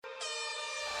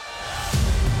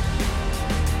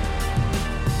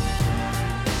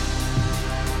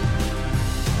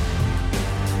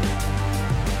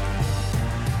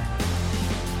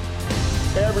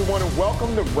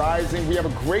Welcome to Rising. We have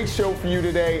a great show for you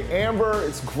today. Amber,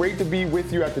 it's great to be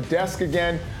with you at the desk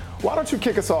again. Why don't you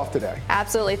kick us off today?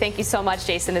 Absolutely. Thank you so much,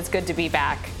 Jason. It's good to be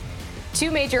back.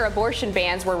 Two major abortion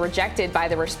bans were rejected by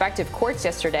the respective courts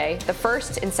yesterday, the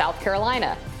first in South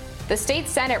Carolina. The state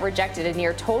Senate rejected a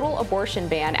near total abortion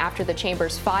ban after the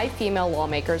chamber's 5 female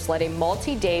lawmakers led a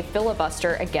multi-day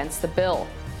filibuster against the bill.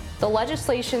 The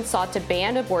legislation sought to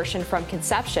ban abortion from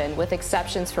conception with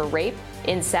exceptions for rape,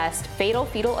 incest, fatal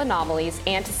fetal anomalies,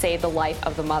 and to save the life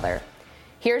of the mother.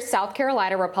 Here's South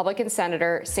Carolina Republican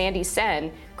Senator Sandy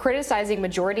Senn criticizing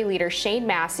Majority Leader Shane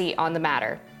Massey on the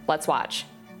matter. Let's watch.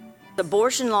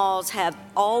 Abortion laws have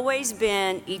always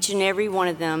been, each and every one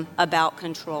of them, about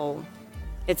control.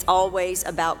 It's always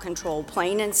about control,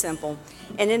 plain and simple.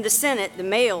 And in the Senate, the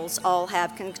males all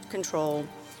have control.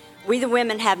 We, the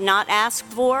women, have not asked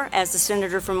for, as the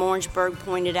senator from Orangeburg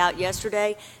pointed out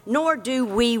yesterday, nor do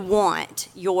we want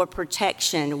your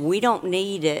protection. We don't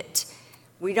need it.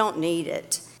 We don't need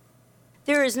it.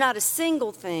 There is not a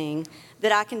single thing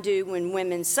that I can do when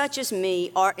women such as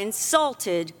me are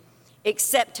insulted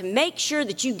except to make sure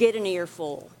that you get an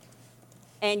earful.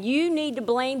 And you need to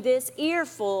blame this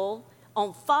earful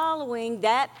on following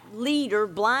that leader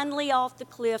blindly off the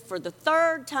cliff for the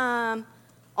 3rd time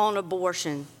on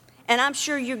abortion. And I'm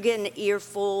sure you're getting an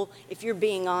earful, if you're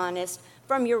being honest,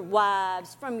 from your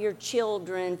wives, from your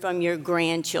children, from your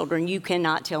grandchildren. You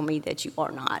cannot tell me that you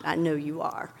are not. I know you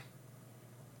are.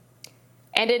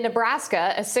 And in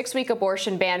Nebraska, a 6-week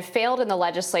abortion ban failed in the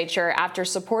legislature after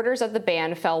supporters of the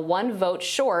ban fell 1 vote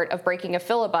short of breaking a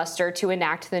filibuster to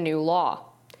enact the new law.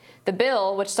 The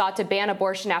bill, which sought to ban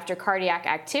abortion after cardiac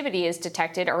activity is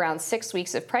detected around 6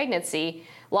 weeks of pregnancy,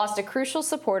 lost a crucial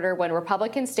supporter when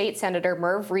Republican State Senator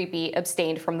Merv Reapy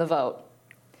abstained from the vote.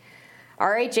 All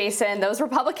right, Jason, those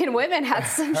Republican women had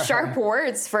some sharp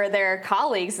words for their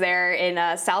colleagues there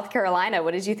in South Carolina.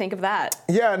 What did you think of that?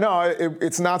 Yeah, no,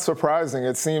 it's not surprising.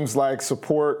 It seems like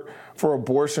support for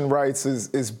abortion rights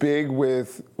is big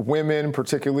with women,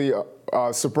 particularly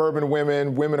suburban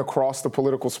women, women across the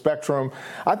political spectrum.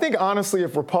 I think, honestly,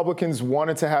 if Republicans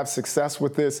wanted to have success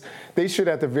with this, they should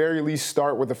at the very least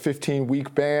start with a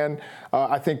 15-week ban.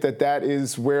 I think that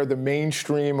is where the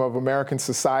mainstream of American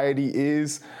society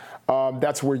is.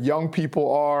 That's where young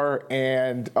people are,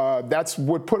 and that's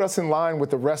what put us in line with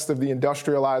the rest of the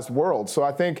industrialized world. So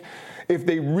I think if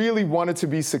they really wanted to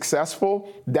be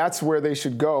successful, that's where they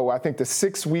should go. I think the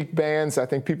 6-week bans, I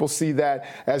think people see that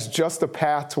as just a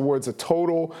path towards a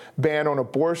total ban on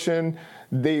abortion.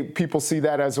 People see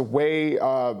that as a way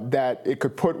that it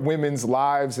could put women's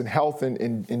lives and health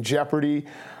in jeopardy.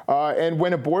 And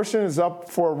when abortion is up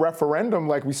for a referendum,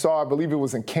 like we saw, I believe it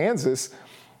was in Kansas,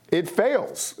 it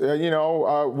fails,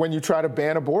 when you try to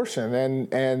ban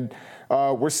abortion. And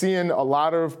we're seeing a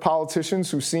lot of politicians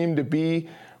who seem to be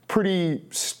pretty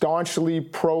staunchly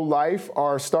pro-life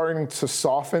are starting to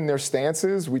soften their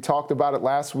stances. We talked about it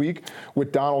last week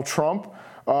with Donald Trump.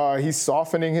 He's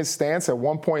softening his stance. At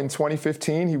one point in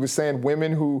 2015, he was saying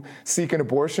women who seek an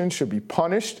abortion should be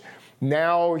punished.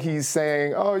 Now he's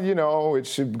saying, it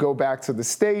should go back to the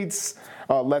states,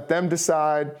 let them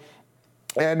decide.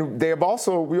 And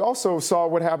we also saw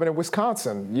what happened in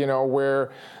Wisconsin,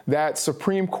 where that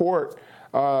Supreme Court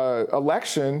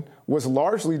election was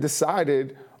largely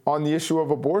decided on the issue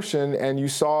of abortion, and you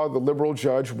saw the liberal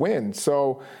judge win.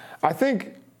 So I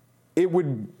think it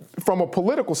would, from a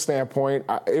political standpoint,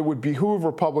 it would behoove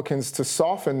Republicans to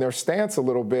soften their stance a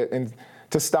little bit and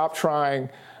to stop trying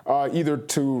either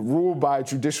to rule by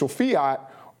judicial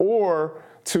fiat or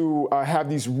to have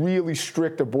these really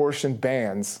strict abortion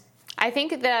bans. I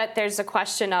think that there's a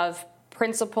question of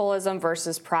principlism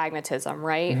versus pragmatism,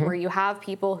 right? Mm-hmm. Where you have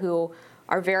people who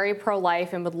are very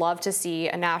pro-life and would love to see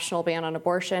a national ban on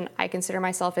abortion. I consider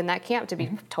myself in that camp, to be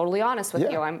totally honest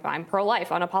with you. I'm pro-life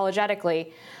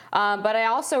unapologetically. But I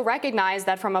also recognize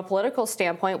that from a political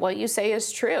standpoint, what you say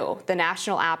is true. The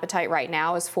national appetite right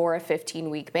now is for a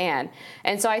 15-week ban.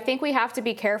 And so I think we have to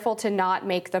be careful to not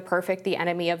make the perfect the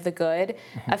enemy of the good.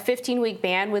 A 15-week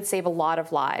ban would save a lot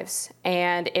of lives.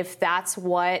 And if that's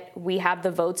what we have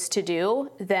the votes to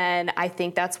do, then I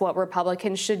think that's what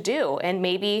Republicans should do. And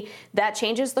maybe that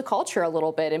changes the culture a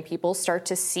little bit and people start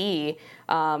to see,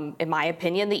 in my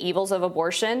opinion, the evils of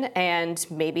abortion, and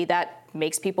maybe that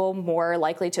makes people more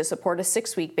likely to support a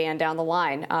 6-week ban down the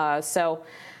line. I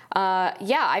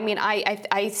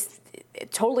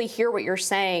totally hear what you're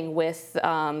saying with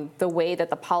the way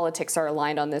that the politics are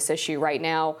aligned on this issue right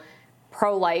now.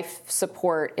 Pro-life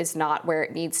support is not where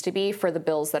it needs to be for the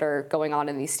bills that are going on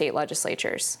in these state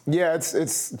legislatures. Yeah,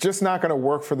 it's just not going to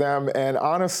work for them. And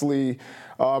honestly,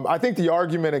 I think the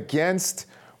argument against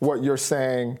what you're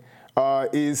saying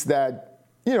is that,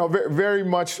 very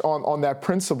much on that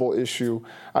principle issue,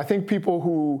 I think people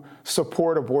who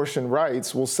support abortion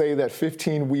rights will say that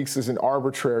 15 weeks is an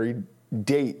arbitrary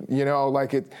date,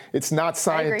 it's not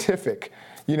scientific.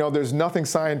 There's nothing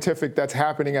scientific that's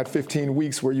happening at 15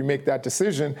 weeks where you make that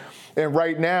decision. And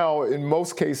right now, in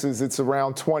most cases, it's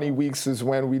around 20 weeks is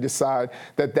when we decide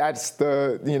that that's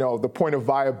the point of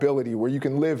viability, where you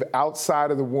can live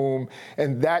outside of the womb.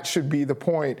 And that should be the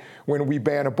point when we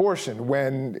ban abortion,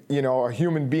 when, a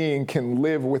human being can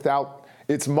live without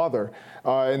its mother.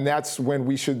 And that's when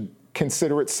we should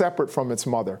consider it separate from its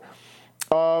mother.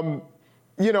 I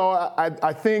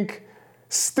think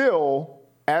still,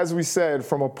 as we said,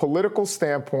 from a political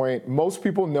standpoint, most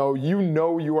people know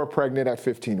you are pregnant at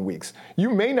 15 weeks.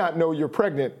 You may not know you're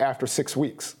pregnant after 6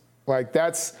 weeks.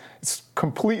 It's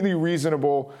completely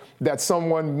reasonable that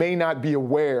someone may not be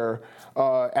aware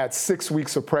at 6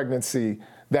 weeks of pregnancy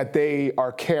that they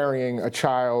are carrying a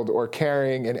child or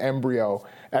carrying an embryo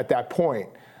at that point.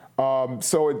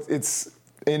 So it's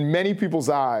in many people's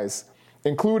eyes,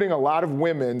 including a lot of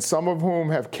women, some of whom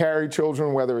have carried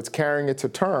children, whether it's carrying it to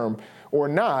term or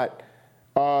not,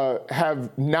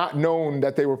 have not known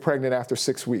that they were pregnant after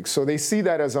 6 weeks. So they see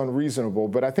that as unreasonable.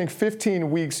 But I think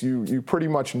 15 weeks, you pretty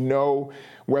much know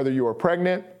whether you are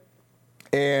pregnant.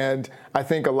 And I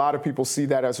think a lot of people see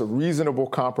that as a reasonable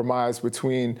compromise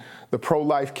between the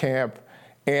pro-life camp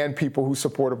and people who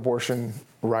support abortion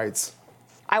rights.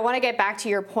 I want to get back to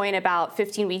your point about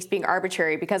 15 weeks being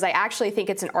arbitrary, because I actually think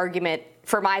it's an argument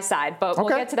for my side, but we'll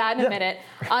get to that in a minute.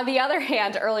 On the other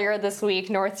hand, earlier this week,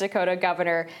 North Dakota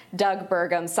Governor Doug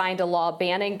Burgum signed a law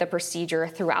banning the procedure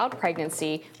throughout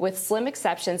pregnancy, with slim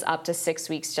exceptions up to 6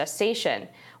 weeks gestation,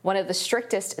 one of the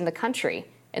strictest in the country.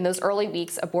 In those early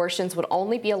weeks, abortions would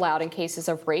only be allowed in cases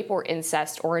of rape or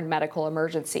incest or in medical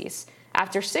emergencies.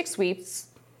 After 6 weeks,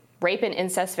 rape and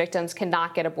incest victims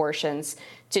cannot get abortions.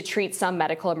 To treat some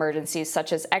medical emergencies,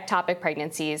 such as ectopic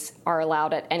pregnancies, are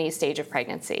allowed at any stage of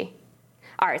pregnancy.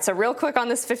 All right, so real quick on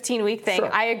this 15-week thing,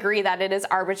 Sure. I agree that it is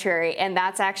arbitrary, and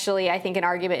that's actually, I think, an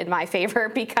argument in my favor,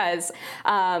 because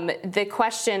the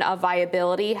question of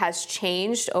viability has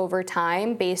changed over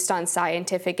time based on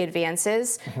scientific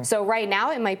advances. Mm-hmm. So right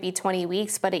now it might be 20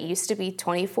 weeks, but it used to be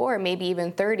 24, maybe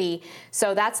even 30.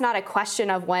 So that's not a question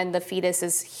of when the fetus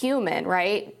is human,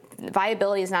 right?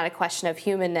 Viability is not a question of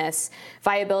humanness.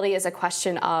 Viability is a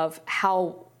question of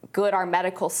how good our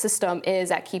medical system is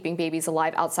at keeping babies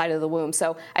alive outside of the womb.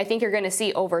 So I think you're going to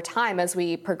see over time, as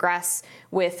we progress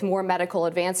with more medical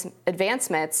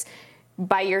advancements,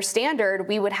 by your standard,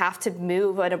 we would have to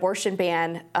move an abortion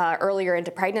ban earlier into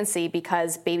pregnancy,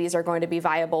 because babies are going to be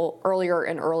viable earlier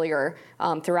and earlier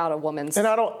throughout a woman's And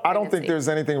I pregnancy. don't think there's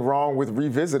anything wrong with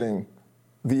revisiting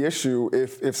the issue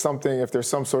if there's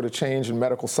some sort of change in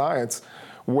medical science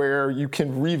where you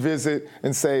can revisit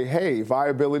and say, hey,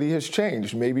 viability has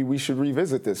changed. Maybe we should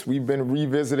revisit this. We've been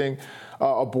revisiting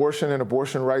abortion and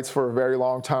abortion rights for a very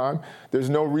long time.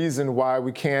 There's no reason why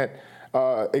we can't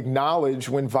acknowledge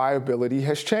when viability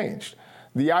has changed.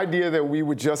 The idea that we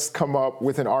would just come up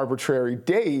with an arbitrary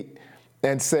date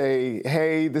and say,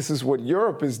 hey, this is what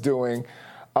Europe is doing.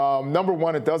 Number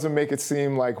one, it doesn't make it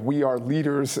seem like we are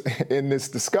leaders in this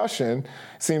discussion.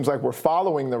 It seems like we're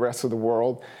following the rest of the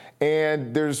world.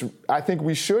 And I think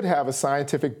we should have a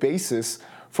scientific basis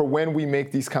for when we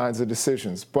make these kinds of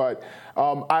decisions. But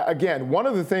again, one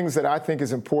of the things that I think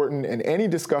is important in any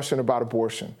discussion about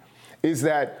abortion is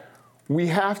that we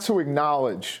have to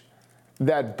acknowledge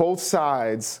that both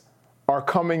sides are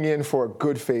coming in for a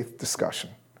good faith discussion.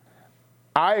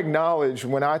 I acknowledge,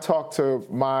 when I talk to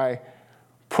my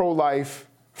pro-life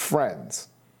friends,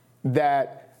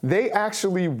 that they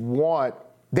actually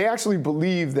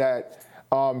believe that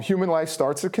human life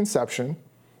starts at conception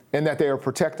and that they are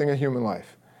protecting a human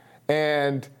life.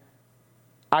 And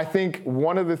I think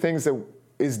one of the things that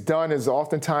is done is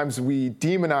oftentimes we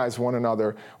demonize one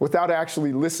another without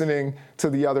actually listening to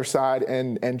the other side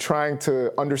and trying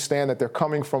to understand that they're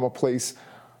coming from a place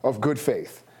of good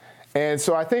faith. And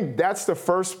so I think that's the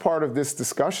first part of this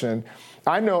discussion.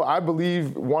 I believe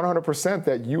 100%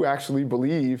 that you actually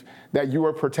believe that you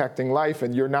are protecting life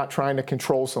and you're not trying to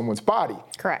control someone's body.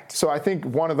 Correct. So I think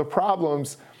one of the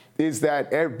problems is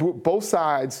that both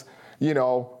sides,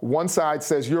 one side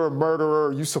says you're a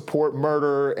murderer, you support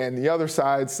murder, and the other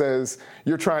side says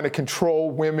you're trying to control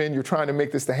women, you're trying to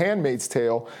make this the Handmaid's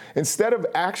Tale, instead of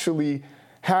actually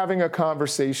having a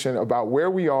conversation about where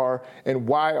we are and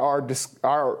why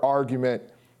our argument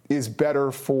is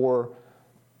better for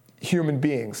human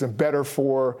beings and better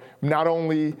for not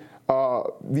only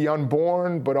the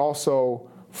unborn, but also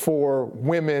for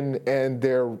women and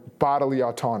their bodily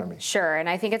autonomy. Sure, and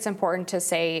I think it's important to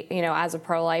say, as a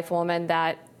pro-life woman,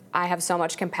 that I have so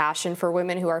much compassion for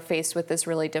women who are faced with this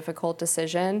really difficult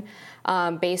decision.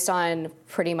 Based on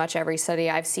pretty much every study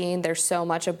I've seen, there's so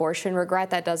much abortion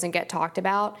regret that doesn't get talked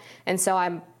about. And so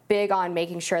I'm big on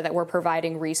making sure that we're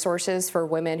providing resources for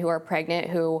women who are pregnant,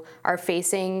 who are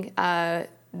facing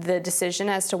the decision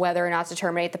as to whether or not to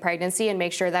terminate the pregnancy, and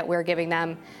make sure that we're giving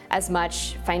them as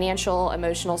much financial,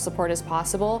 emotional support as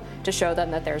possible to show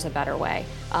them that there's a better way.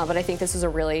 But I think this was a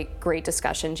really great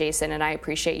discussion, Jason, and I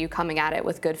appreciate you coming at it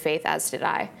with good faith, as did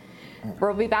I.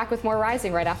 We'll be back with more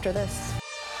Rising right after this.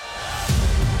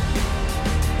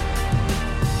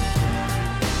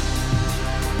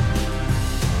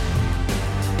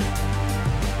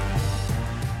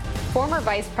 Former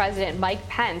Vice President Mike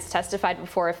Pence testified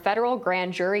before a federal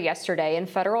grand jury yesterday in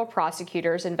federal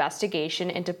prosecutors' investigation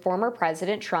into former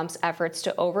President Trump's efforts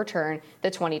to overturn the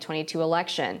 2022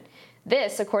 election.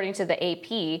 This, according to the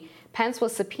AP, Pence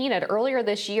was subpoenaed earlier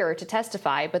this year to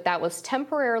testify, but that was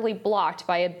temporarily blocked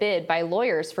by a bid by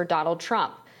lawyers for Donald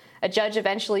Trump. A judge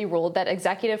eventually ruled that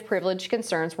executive privilege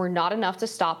concerns were not enough to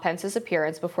stop Pence's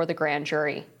appearance before the grand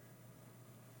jury.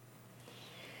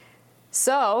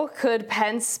 So, could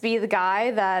Pence be the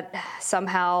guy that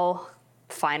somehow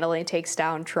finally takes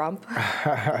down Trump?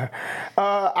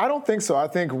 I don't think so. I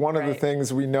think one of the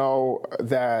things we know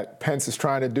that Pence is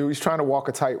trying to do, he's trying to walk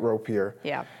a tightrope here.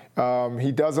 Yeah.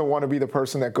 He doesn't want to be the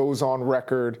person that goes on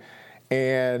record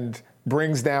and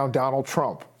brings down Donald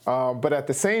Trump. But at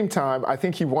the same time, I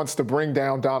think he wants to bring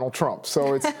down Donald Trump.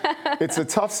 So it's a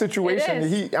tough situation.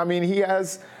 He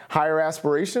has higher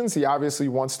aspirations. He obviously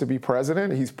wants to be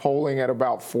president. He's polling at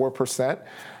about 4%.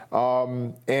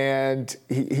 And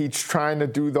he's trying to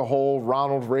do the whole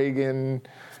Ronald Reagan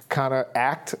kind of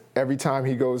act every time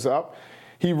he goes up.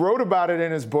 He wrote about it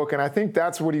in his book, and I think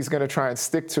that's what he's going to try and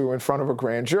stick to in front of a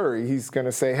grand jury. He's going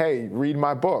to say, hey, read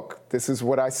my book. This is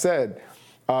what I said.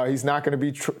 He's not going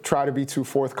to try to be too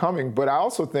forthcoming. But I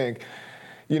also think,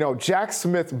 Jack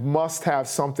Smith must have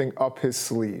something up his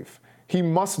sleeve. He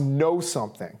must know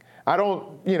something. I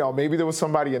don't, maybe there was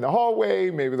somebody in the hallway,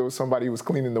 maybe there was somebody who was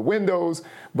cleaning the windows,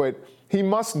 but he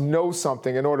must know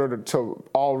something in order to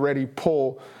already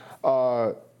pull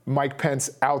Mike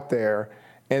Pence out there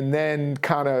and then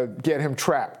kind of get him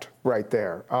trapped right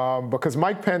there. Because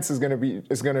Mike Pence is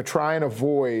going to try and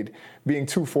avoid being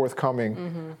too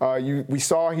forthcoming. We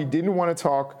saw he didn't want to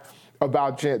talk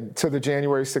about to the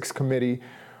January 6th committee,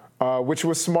 which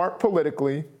was smart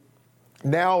politically.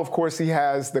 Now, of course, he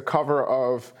has the cover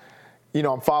of,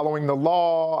 I'm following the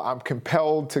law. I'm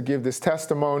compelled to give this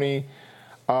testimony.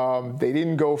 They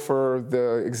didn't go for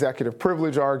the executive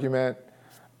privilege argument.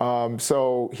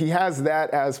 So he has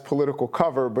that as political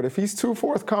cover. But if he's too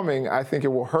forthcoming, I think it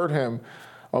will hurt him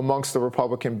amongst the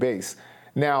Republican base.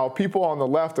 Now, people on the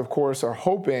left, of course, are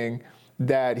hoping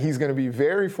that he's going to be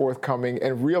very forthcoming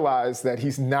and realize that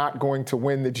he's not going to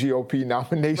win the GOP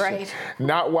nomination. Right.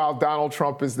 Not while Donald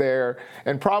Trump is there,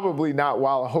 and probably not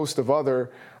while a host of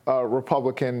other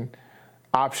Republican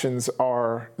options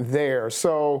are there.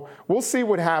 So we'll see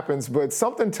what happens, but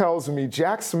something tells me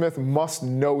Jack Smith must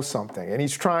know something, and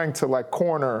he's trying to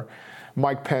corner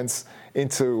Mike Pence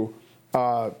into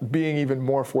being even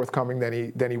more forthcoming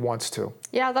than he wants to.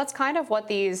 Yeah, that's kind of what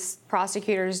these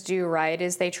prosecutors do, right?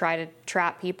 Is they try to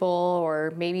trap people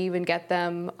or maybe even get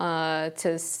them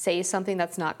to say something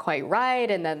that's not quite right,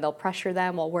 and then they'll pressure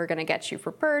them, well, we're going to get you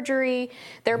for perjury.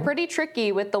 They're pretty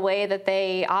tricky with the way that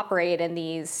they operate in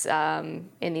these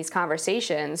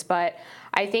conversations, but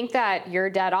I think that you're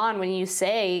dead on when you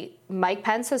say Mike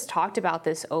Pence has talked about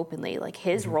this openly.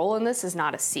 His role in this is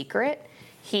not a secret.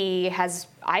 He has,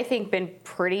 I think, been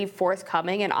pretty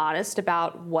forthcoming and honest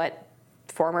about what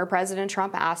former President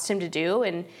Trump asked him to do,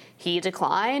 and he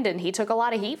declined, and he took a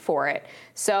lot of heat for it.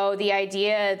 So the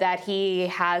idea that he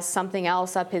has something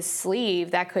else up his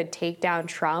sleeve that could take down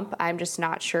Trump, I'm just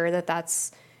not sure that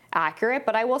that's accurate.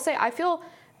 But I will say I feel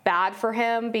bad for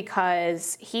him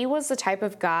because he was the type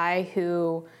of guy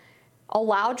who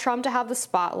allowed Trump to have the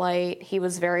spotlight. He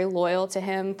was very loyal to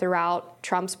him throughout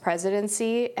Trump's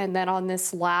presidency. And then on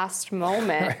this last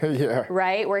moment,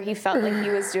 right, where he felt like he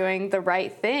was doing the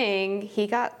right thing, he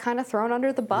got kind of thrown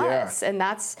under the bus. And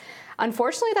that's,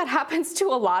 unfortunately, that happens to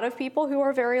a lot of people who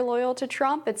are very loyal to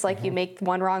Trump. It's like you make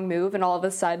one wrong move and all of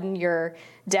a sudden you're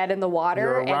dead in the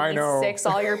water and he sticks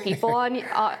all your people on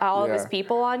all of his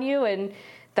people on you. And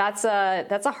that's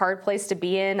a hard place to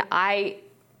be in. I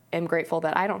am grateful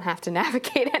that I don't have to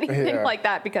navigate anything like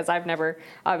that because I've never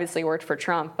obviously worked for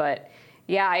Trump. But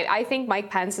yeah, I think Mike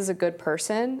Pence is a good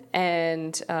person,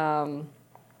 and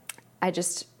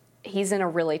he's in a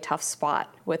really tough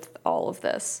spot with all of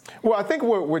this. Well, I think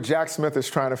what Jack Smith is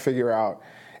trying to figure out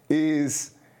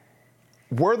is,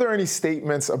 were there any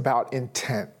statements about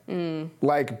intent?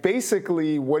 Like,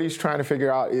 basically what he's trying to figure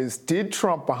out is, did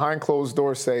Trump behind closed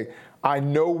doors say, I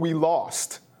know we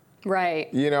lost,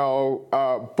 right?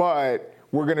 But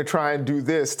we're going to try and do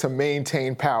this to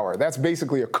maintain power. That's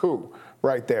basically a coup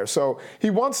right there. So he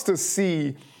wants to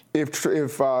see if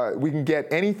we can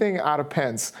get anything out of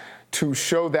Pence to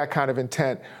show that kind of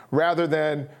intent, rather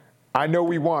than, I know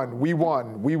we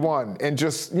won, and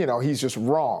just, he's just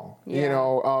wrong.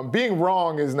 Yeah. Being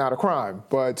wrong is not a crime,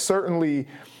 but certainly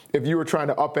if you were trying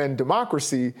to upend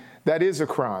democracy, that is a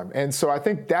crime. And so I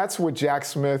think that's what Jack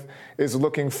Smith is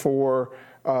looking for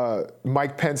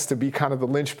Mike Pence to be kind of the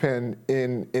linchpin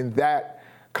in that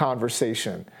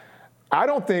conversation. I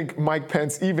don't think Mike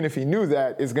Pence, even if he knew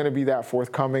that, is going to be that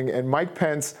forthcoming. And Mike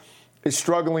Pence is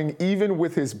struggling even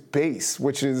with his base,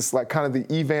 which is like kind of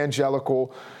the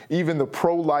evangelical, even the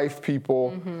pro-life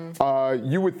people.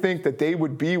 You would think that they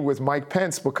would be with Mike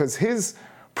Pence because his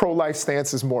pro-life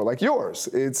stance is more like yours.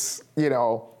 It's,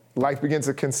 life begins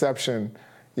at conception,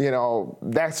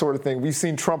 that sort of thing. We've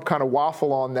seen Trump kind of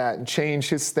waffle on that and change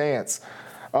his stance.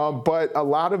 But a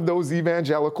lot of those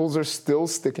evangelicals are still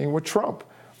sticking with Trump.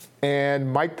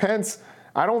 And Mike Pence,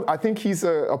 I think he's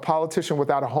a politician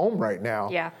without a home right now.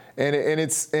 Yeah. And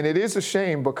it is a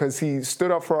shame, because he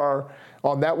stood up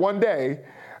on that one day,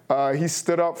 he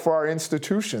stood up for our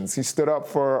institutions. He stood up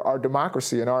for our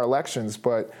democracy and our elections.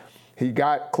 But he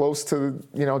got close to,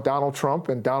 Donald Trump,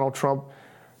 and Donald Trump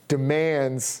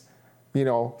demands,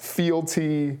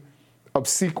 fealty,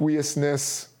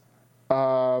 obsequiousness,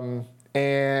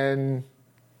 and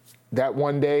that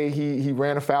one day he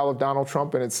ran afoul of Donald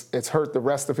Trump, and it's hurt the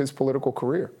rest of his political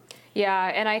career.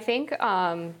 Yeah, and I think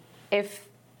if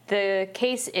the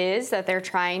case is that they're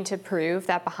trying to prove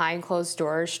that behind closed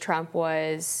doors, Trump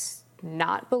was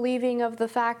not believing of the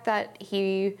fact that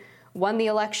he won the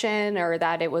election, or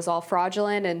that it was all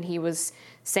fraudulent, and he was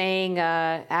saying,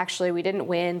 actually, we didn't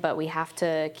win, but we have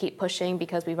to keep pushing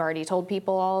because we've already told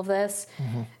people all of this,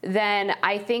 then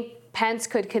I think Pence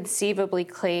could conceivably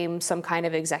claim some kind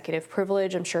of executive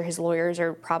privilege. I'm sure his lawyers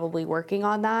are probably working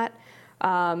on that,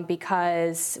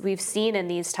 because we've seen in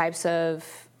these types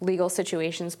of legal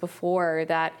situations before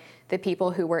that the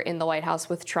people who were in the White House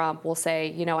with Trump will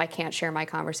say, I can't share my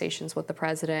conversations with the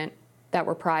president that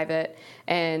were private,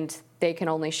 and they can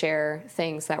only share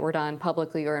things that were done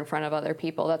publicly or in front of other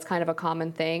people. That's kind of a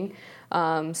common thing.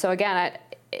 So again,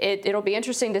 it'll be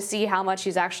interesting to see how much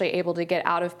he's actually able to get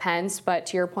out of Pence. But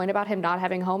to your point about him not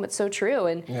having home, it's so true.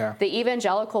 And the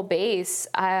evangelical base,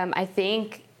 I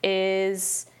think,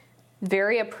 is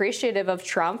very appreciative of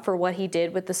Trump for what he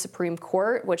did with the Supreme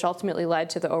Court, which ultimately led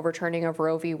to the overturning of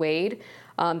Roe v. Wade.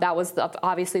 That was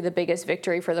obviously the biggest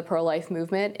victory for the pro-life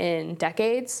movement in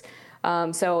decades.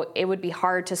 So it would be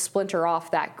hard to splinter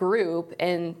off that group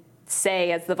and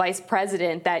say, as the vice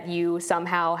president, that you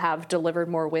somehow have delivered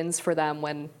more wins for them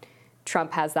when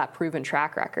Trump has that proven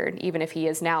track record, even if he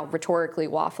is now rhetorically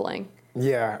waffling.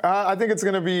 Yeah, I think it's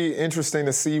going to be interesting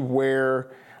to see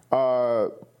where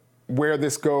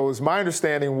this goes. My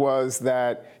understanding was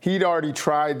that he'd already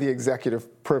tried the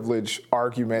executive privilege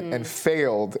argument and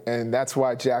failed, and that's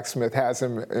why Jack Smith has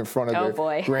him in front of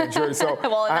the grand jury. So,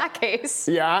 well, in that case.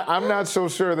 Yeah, I'm not so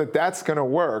sure that that's going to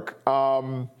work.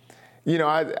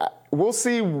 We'll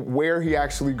see where he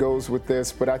actually goes with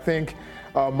this, but I think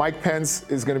Mike Pence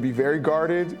is going to be very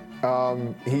guarded.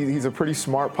 He's a pretty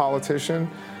smart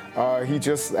politician. He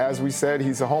just, as we said,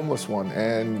 he's a homeless one,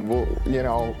 and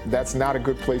that's not a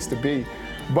good place to be.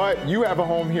 But you have a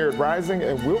home here at Rising,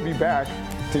 and we'll be back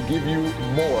to give you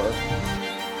more.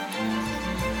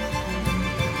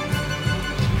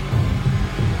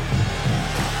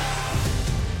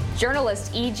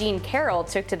 Journalist E. Jean Carroll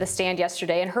took to the stand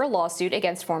yesterday in her lawsuit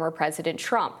against former President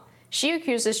Trump. She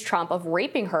accuses Trump of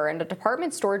raping her in a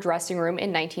department store dressing room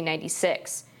in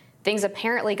 1996. Things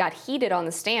apparently got heated on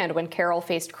the stand when Carroll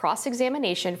faced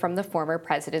cross-examination from the former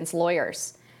president's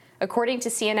lawyers. According to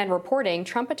CNN reporting,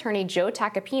 Trump attorney Joe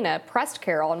Tacopina pressed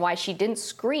Carroll on why she didn't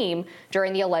scream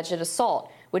during the alleged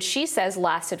assault, which she says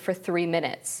lasted for 3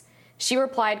 minutes. She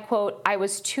replied, quote, "I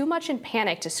was too much in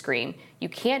panic to scream. You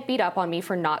can't beat up on me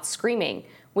for not screaming.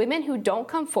 Women who don't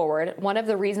come forward, one of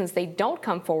the reasons they don't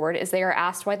come forward is they are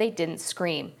asked why they didn't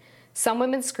scream. Some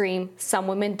women scream, some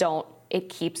women don't. It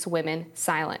keeps women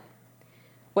silent."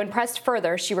 When pressed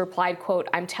further, she replied, quote,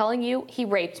 "I'm telling you, he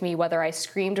raped me whether I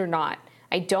screamed or not.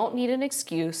 I don't need an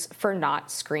excuse for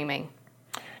not screaming."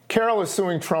 Carroll is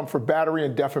suing Trump for battery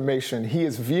and defamation. He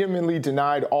has vehemently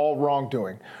denied all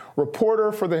wrongdoing.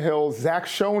 Reporter for The Hill, Zach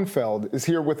Schoenfeld, is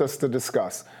here with us to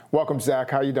discuss. Welcome,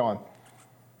 Zach. How you doing?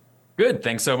 Good.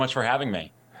 Thanks so much for having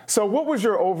me. So what was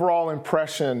your overall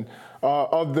impression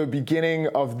of the beginning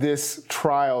of this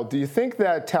trial? Do you think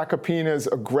that Tacopina's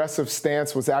aggressive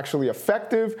stance was actually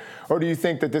effective, or do you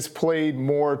think that this played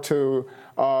more to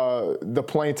the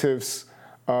plaintiff's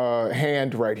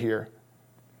hand right here?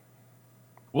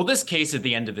 Well, this case at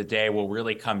the end of the day will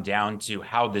really come down to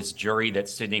how this jury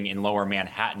that's sitting in Lower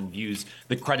Manhattan views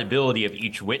the credibility of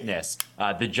each witness.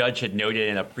 The judge had noted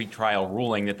in a pretrial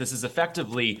ruling that this is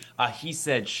effectively a he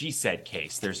said, she said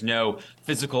case. There's no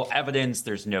physical evidence,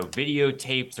 there's no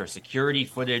videotapes or security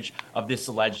footage of this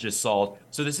alleged assault.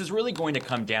 So this is really going to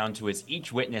come down to as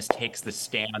each witness takes the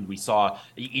stand. We saw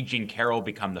E. Jean Carroll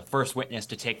become the first witness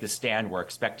to take the stand. We're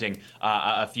expecting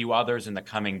a few others in the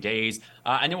coming days.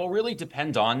 And it will really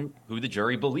depend on who the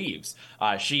jury believes.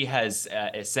 She has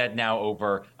said now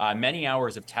over many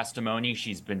hours of testimony.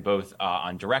 She's been both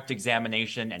on direct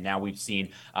examination, and now we've seen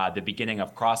the beginning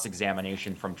of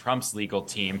cross-examination from Trump's legal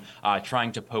team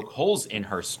trying to poke holes in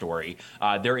her story.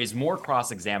 There is more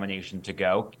cross-examination to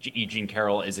go. E. Jean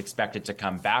Carroll is expected to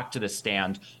come back to the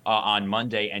stand on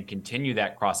Monday and continue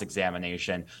that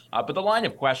cross-examination. But the line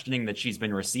of questioning that she's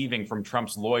been receiving from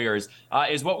Trump's lawyers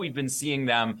is what we've been seeing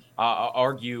them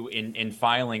argue in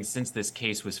filings since this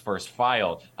case was first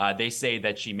filed. They say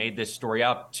that she made this story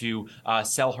up to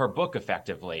sell her book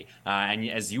effectively. And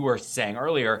as you were saying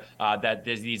earlier, that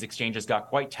these exchanges got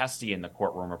quite testy in the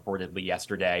courtroom reportedly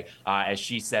yesterday, as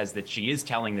she says that she is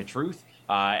telling the truth.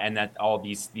 And that all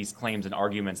these claims and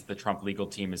arguments that the Trump legal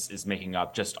team is making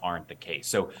up just aren't the case.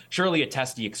 So surely a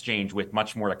testy exchange with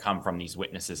much more to come from these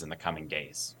witnesses in the coming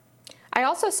days. I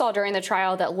also saw during the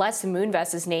trial that Les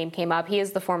Moonves's name came up. He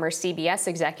is the former CBS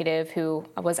executive who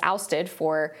was ousted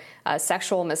for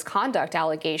sexual misconduct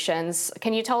allegations.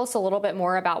 Can you tell us a little bit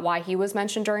more about why he was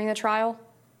mentioned during the trial?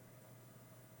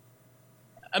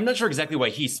 I'm not sure exactly why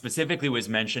he specifically was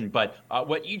mentioned, but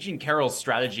what E. Jean Carroll's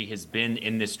strategy has been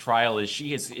in this trial is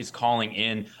she is calling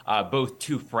in both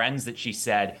two friends that she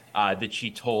said that she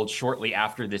told shortly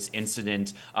after this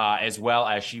incident, as well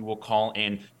as she will call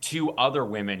in two other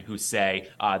women who say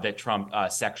that Trump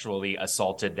sexually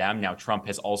assaulted them. Now, Trump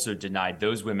has also denied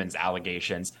those women's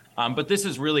allegations. But this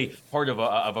is really part of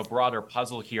a broader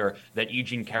puzzle here that E.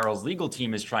 Jean Carroll's legal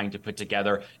team is trying to put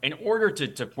together in order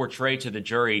to portray to the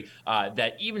jury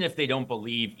that even if they don't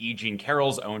believe E. Jean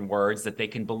Carroll's own words, that they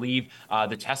can believe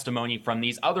the testimony from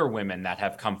these other women that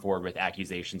have come forward with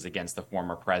accusations against the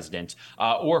former president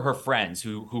or her friends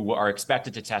who are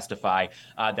expected to testify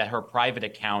that her private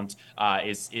account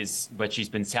is what she's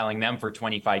been telling them for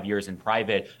 25 years in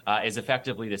private is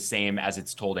effectively the same as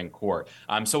it's told in court.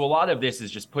 So a lot of this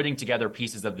is just putting together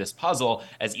pieces of this puzzle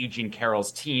as E. Jean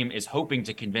Carroll's team is hoping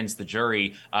to convince the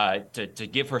jury to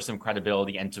give her some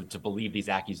credibility and to believe these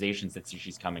accusations that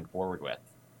she's coming forward with.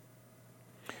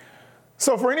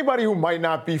 So for anybody who might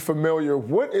not be familiar,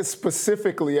 what is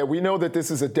specifically, and we know that this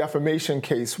is a defamation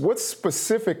case, what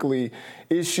specifically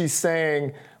is she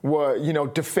saying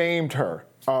defamed her,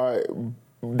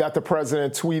 that the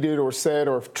president tweeted or said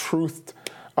or truthed?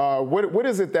 What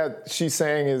is it that she's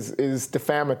saying is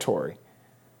defamatory?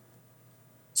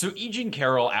 So E. Jean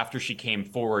Carroll, after she came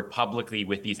forward publicly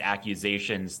with these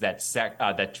accusations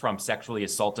that Trump sexually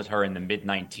assaulted her in the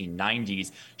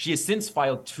mid-1990s, she has since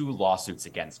filed two lawsuits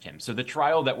against him. So the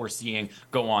trial that we're seeing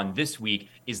go on this week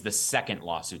is the second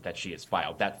lawsuit that she has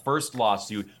filed. That first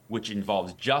lawsuit, which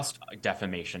involves just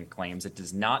defamation claims, it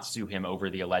does not sue him over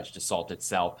the alleged assault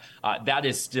itself. That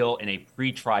is still in a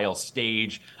pre-trial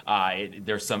stage.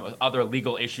 There's some other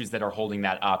legal issues that are holding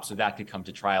that up, so that could come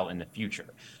to trial in the future.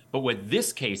 But what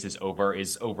this case is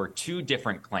over two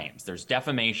different claims. There's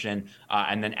defamation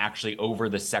and then actually over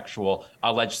the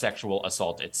alleged sexual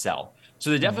assault itself.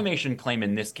 So the defamation claim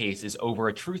in this case is over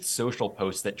a Truth Social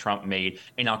post that Trump made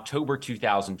in October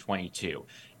 2022.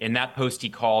 In that post, he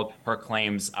called her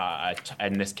claims,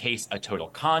 in this case, a total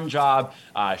con job.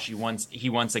 He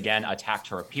once again attacked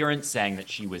her appearance, saying that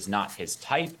she was not his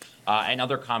type, and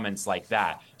other comments like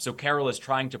that. So Carroll is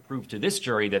trying to prove to this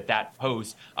jury that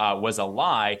post was a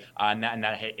lie, and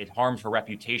that it harmed her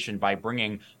reputation by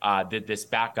bringing this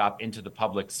back up into the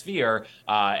public sphere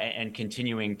and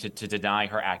continuing to deny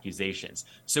her accusations.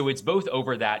 So it's both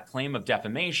over that claim of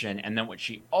defamation, and then what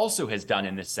she also has done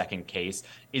in this second case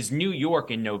is New York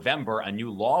in November, a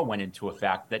new law went into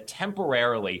effect that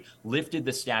temporarily lifted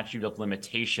the statute of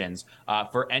limitations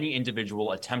for any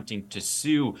individual attempting to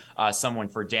sue someone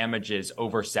for damages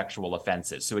over sexual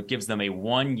offenses. So it gives them a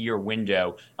 1-year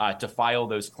window to file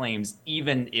those claims,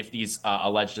 even if these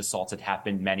alleged assaults had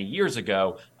happened many years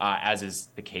ago, as is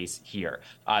the case here.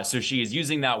 So she is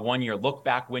using that 1-year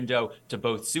look-back window to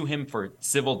both sue him for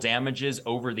civil damages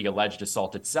over the alleged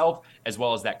assault itself, as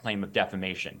well as that claim of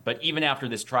defamation. But even after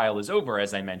this trial is over,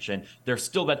 as I mentioned, there's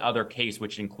still that other case,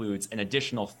 which includes an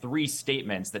additional 3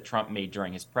 statements that Trump made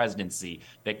during his presidency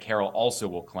that Carroll also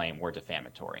will claim were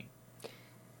defamatory.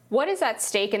 What is at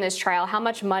stake in this trial? How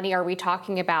much money are we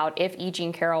talking about if E.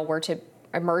 Jean Carroll were to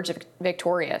emerge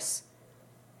victorious?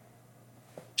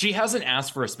 She hasn't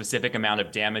asked for a specific amount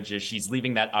of damages. She's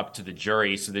leaving that up to the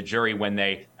jury. So the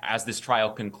jury, as this trial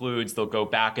concludes, they'll go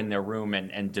back in their room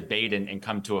and debate and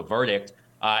come to a verdict.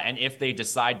 And if they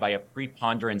decide by a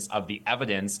preponderance of the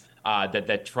evidence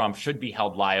that Trump should be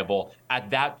held liable, at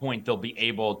that point they'll be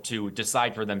able to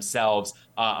decide for themselves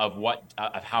of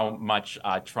how much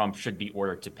Trump should be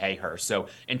ordered to pay her. So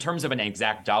in terms of an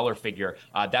exact dollar figure,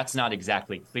 that's not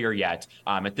exactly clear yet.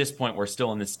 At this point, we're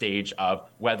still in the stage of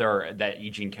whether that E.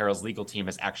 Jean Carroll's legal team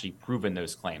has actually proven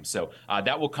those claims. So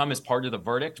that will come as part of the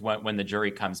verdict when the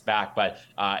jury comes back. But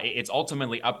it's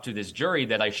ultimately up to this jury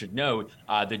that I should note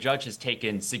the judge has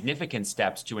taken significant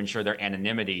steps to ensure their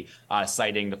anonymity,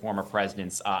 citing the former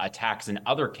president's attacks in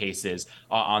other cases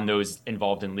on those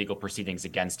involved in legal proceedings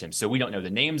against him. So we don't know the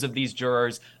names of these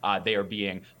jurors. They are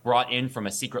being brought in from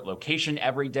a secret location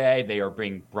every day. They are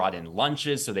being brought in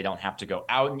lunches so they don't have to go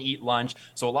out and eat lunch.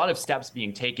 So a lot of steps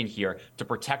being taken here to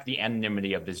protect the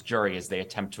anonymity of this jury as they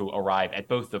attempt to arrive at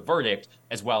both the verdict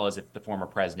as well as if the former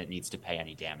president needs to pay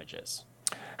any damages.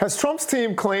 Has Trump's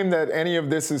team claimed that any of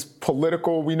this is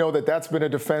political? We know that that's been a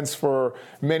defense for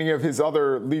many of his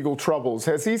other legal troubles.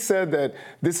 Has he said that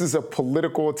this is a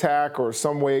political attack or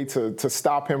some way to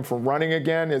stop him from running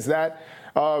again? Has that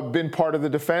been part of the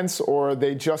defense, or are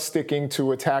they just sticking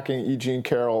to attacking E. Jean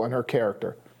Carroll and her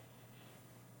character?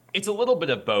 It's a little bit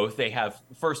of both. They have,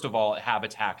 first of all,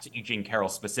 attacked E. Jean Carroll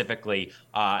specifically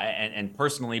and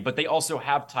personally, but they also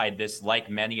have tied this,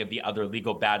 like many of the other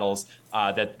legal battles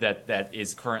that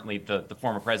is currently the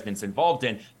former president's involved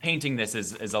in, painting this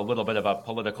as a little bit of a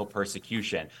political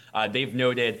persecution. They've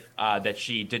noted that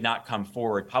she did not come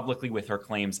forward publicly with her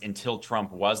claims until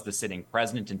Trump was the sitting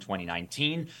president in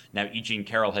 2019. Now, E. Jean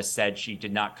Carroll has said she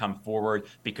did not come forward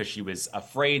because she was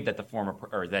afraid that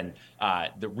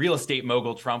the real estate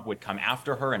mogul Trump would come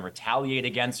after her and retaliate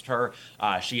against her.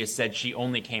 She has said she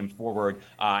only came forward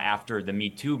after the Me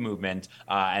Too movement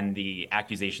and the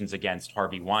accusations against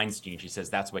Harvey Weinstein. She says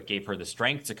that's what gave her the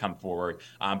strength to come forward.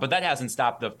 But that hasn't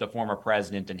stopped the former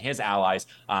president and his allies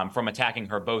from attacking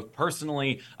her both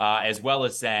personally as well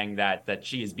as saying that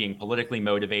she is being politically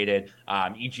motivated.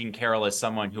 E. Jean Carroll is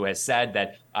someone who has said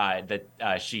that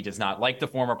she does not like the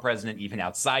former president even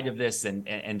outside of this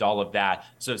and all of that.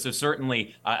 So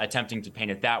certainly attempting to paint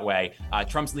it that way.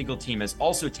 Trump's legal team has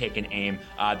also taken aim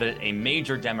that a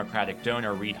major Democratic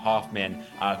donor, Reid Hoffman,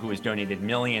 who has donated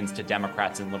millions to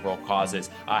Democrats and liberal causes,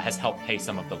 has helped pay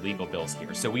some of the legal bills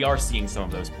here. So we are seeing some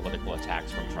of those political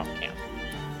attacks from Trump camp.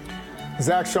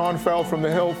 Zach Schoenfeld from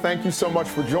The Hill, thank you so much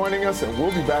for joining us, and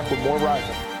we'll be back with more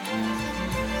Rising.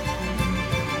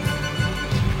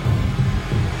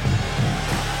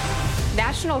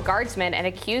 National Guardsman and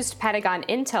accused Pentagon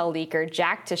intel leaker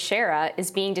Jack Teixeira is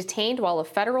being detained while a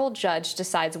federal judge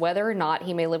decides whether or not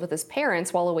he may live with his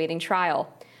parents while awaiting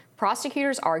trial.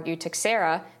 Prosecutors argue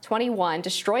Teixeira, 21,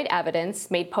 destroyed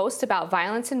evidence, made posts about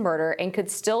violence and murder, and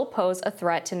could still pose a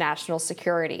threat to national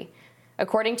security.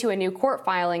 According to a new court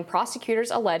filing, prosecutors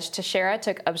allege Teixeira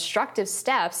took obstructive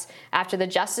steps after the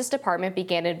Justice Department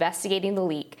began investigating the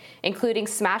leak, including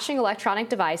smashing electronic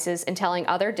devices and telling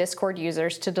other Discord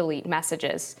users to delete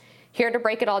messages. Here to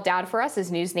break it all down for us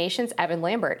is News Nation's Evan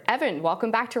Lambert. Evan, welcome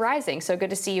back to Rising. So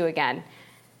good to see you again.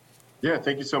 Yeah,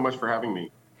 thank you so much for having me.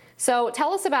 So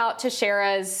tell us about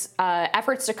Teixeira's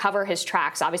efforts to cover his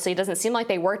tracks. Obviously, it doesn't seem like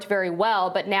they worked very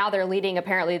well, but now they're leading,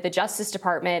 apparently, the Justice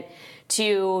Department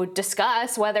to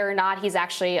discuss whether or not he's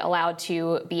actually allowed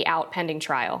to be out pending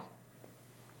trial.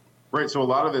 Right, so a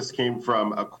lot of this came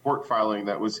from a court filing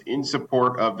that was in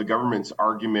support of the government's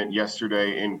argument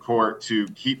yesterday in court to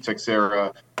keep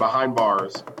Teixeira behind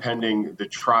bars pending the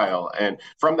trial. And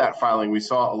from that filing, we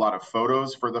saw a lot of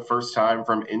photos for the first time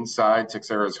from inside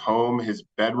Teixeira's home, his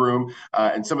bedroom,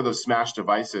 and some of those smashed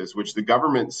devices, which the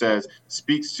government says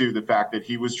speaks to the fact that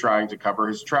he was trying to cover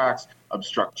his tracks,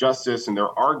 obstruct justice, and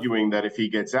they're arguing that if he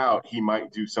gets out, he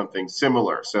might do something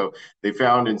similar. So they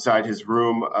found inside his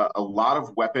room a lot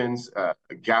of weapons, a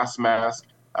gas mask,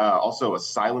 also a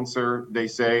silencer, they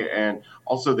say, and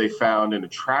also they found in a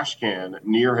trash can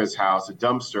near his house, a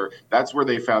dumpster. That's where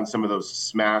they found some of those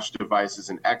smashed devices,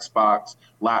 an Xbox,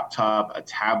 laptop, a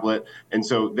tablet. And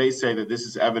so they say that this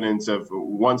is evidence of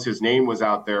once his name was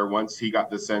out there, once he got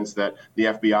the sense that the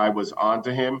FBI was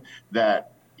onto him,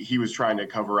 that he was trying to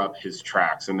cover up his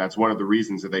tracks. And that's one of the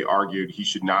reasons that they argued he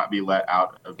should not be let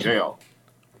out of jail.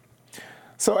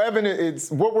 So, Evan,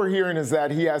 what we're hearing is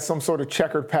that he has some sort of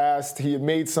checkered past. He had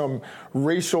made some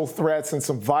racial threats and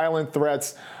some violent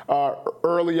threats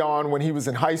early on when he was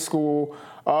in high school.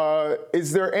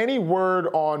 Is there any word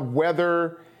on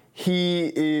whether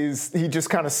he just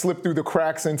kind of slipped through the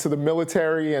cracks into the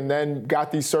military and then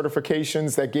got these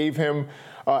certifications that gave him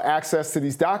access to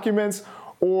these documents?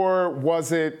 Or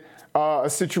was it a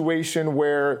situation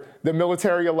where the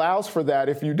military allows for that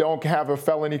if you don't have a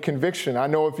felony conviction? I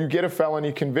know if you get a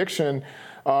felony conviction,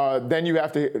 then you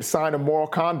have to sign a moral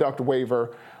conduct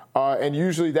waiver, and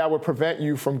usually that would prevent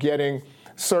you from getting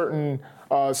certain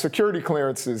security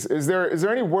clearances. Is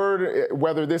there any word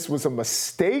whether this was a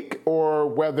mistake or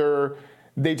whether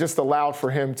they just allowed for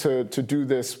him to do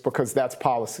this because that's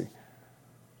policy?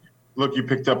 Look, you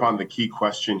picked up on the key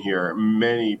question here.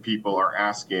 Many people are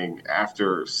asking,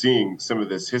 after seeing some of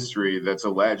this history that's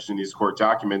alleged in these court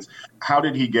documents, how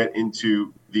did he get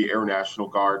into the Air National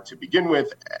Guard to begin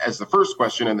with, as the first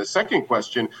question? And the second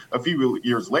question, a few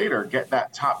years later, get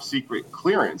that top secret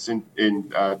clearance in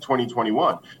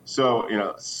 2021.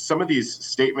 So, some of these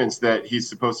statements that he's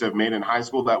supposed to have made in high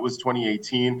school, that was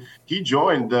 2018. He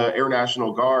joined the Air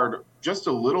National Guard just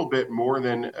a little bit more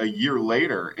than a year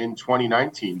later in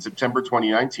 2019, September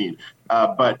 2019.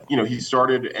 But he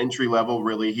started entry level,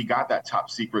 really. He got that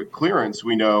top secret clearance,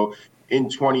 we know, in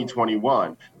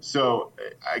 2021. So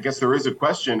I guess there is a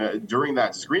question during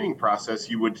that screening process.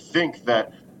 You would think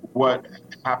that what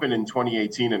happened in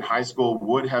 2018 in high school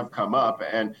would have come up.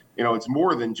 And, it's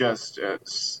more than just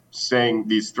saying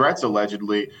these threats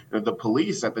allegedly. The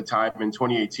police at the time in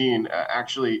 2018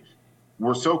 actually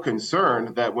were so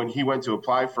concerned that when he went to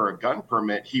apply for a gun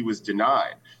permit, he was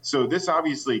denied. So this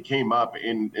obviously came up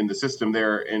in the system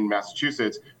there in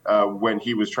Massachusetts when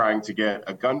he was trying to get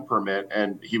a gun permit,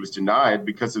 and he was denied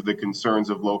because of the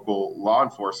concerns of local law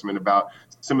enforcement about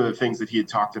some of the things that he had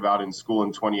talked about in school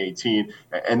in 2018.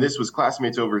 And this was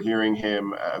classmates overhearing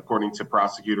him, according to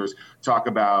prosecutors, talk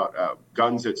about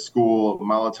guns at school,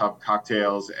 Molotov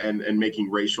cocktails, and making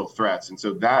racial threats. And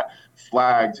so that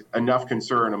flagged enough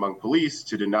concern among police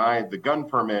to deny the gun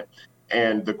permit.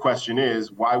 And the question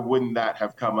is, why wouldn't that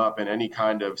have come up in any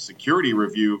kind of security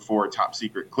review for top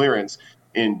secret clearance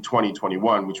in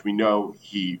 2021, which we know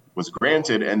he was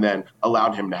granted, and then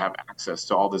allowed him to have access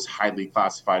to all this highly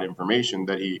classified information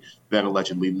that he then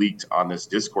allegedly leaked on this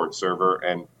Discord server.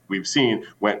 And we've seen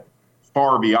went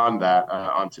far beyond that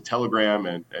onto Telegram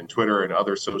and Twitter and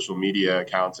other social media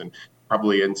accounts, and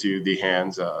probably into the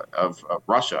hands of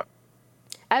Russia.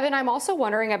 Evan, I'm also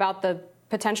wondering about the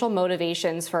potential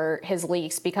motivations for his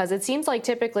leaks, because it seems like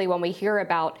typically when we hear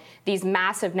about these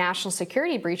massive national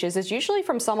security breaches, it's usually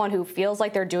from someone who feels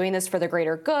like they're doing this for the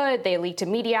greater good. They leak to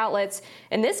media outlets.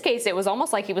 In this case, it was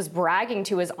almost like he was bragging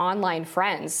to his online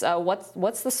friends.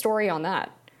 What's the story on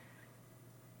that?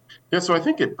 Yeah, so I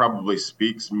think it probably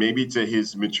speaks maybe to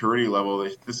his maturity level.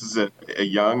 This is a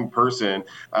young person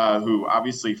who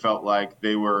obviously felt like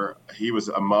he was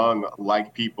among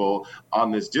like people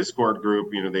on this Discord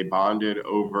group. They bonded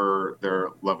over their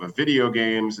love of video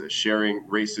games, sharing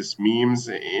racist memes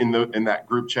in that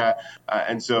group chat.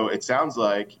 And so it sounds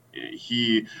like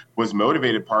he was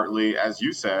motivated partly, as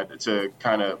you said, to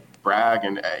kind of brag.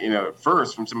 And, at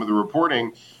first, from some of the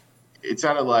reporting, it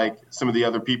sounded like some of the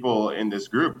other people in this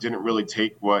group didn't really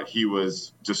take what he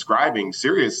was describing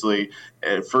seriously.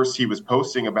 At first, he was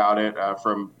posting about it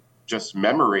from just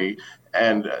memory,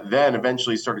 and then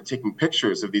eventually started taking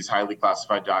pictures of these highly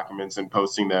classified documents and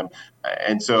posting them.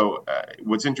 And so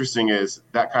what's interesting is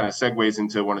that kind of segues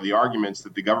into one of the arguments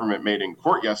that the government made in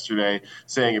court yesterday,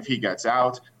 saying if he gets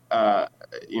out,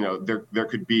 there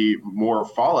could be more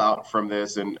fallout from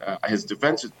this. And his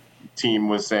defense team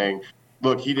was saying,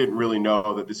 look, he didn't really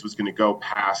know that this was going to go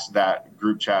past that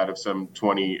group chat of some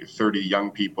 20, 30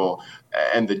 young people.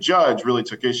 And the judge really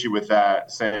took issue with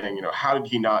that, saying, how did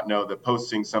he not know that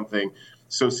posting something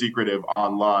so secretive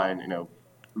online,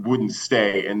 wouldn't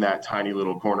stay in that tiny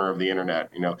little corner of the internet.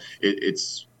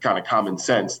 It's kind of common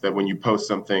sense that when you post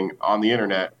something on the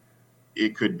internet,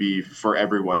 it could be for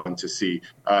everyone to see.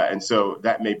 And so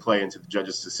that may play into the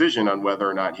judge's decision on whether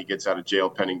or not he gets out of jail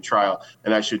pending trial.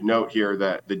 And I should note here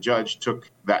that the judge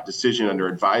took that decision under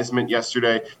advisement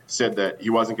yesterday, said that he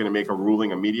wasn't going to make a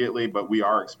ruling immediately, but we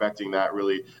are expecting that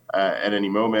really at any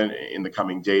moment in the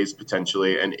coming days,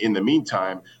 potentially. And in the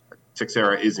meantime,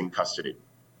 Teixeira is in custody.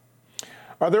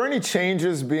 Are there any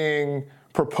changes being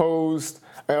proposed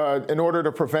in order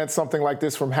to prevent something like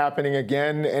this from happening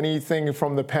again? Anything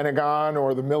from the Pentagon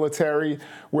or the military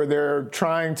where they're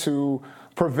trying to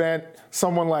prevent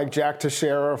someone like Jack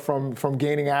Teixeira from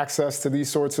gaining access to these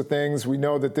sorts of things? We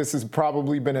know that this has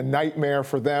probably been a nightmare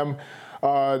for them,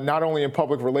 not only in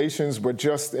public relations, but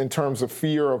just in terms of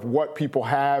fear of what people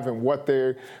have and what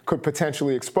they could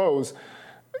potentially expose.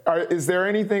 Is there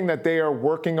anything that they are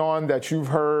working on that you've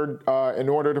heard in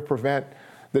order to prevent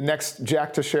the next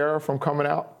Jack Teixeira from coming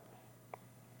out?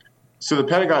 So the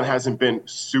Pentagon hasn't been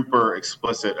super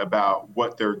explicit about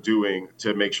what they're doing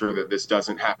to make sure that this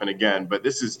doesn't happen again, but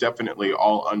this is definitely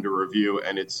all under review,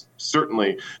 and it's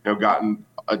certainly gotten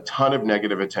a ton of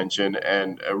negative attention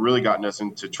and really gotten us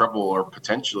into trouble, or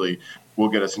potentially will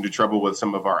get us into trouble with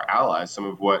some of our allies, some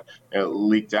of what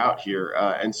leaked out here.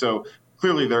 And so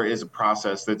clearly there is a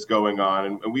process that's going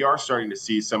on, and we are starting to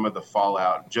see some of the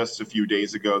fallout. Just a few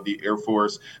days ago, the Air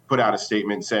Force put out a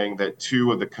statement saying that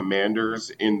two of the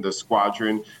commanders in the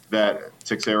squadron that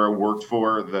Teixeira worked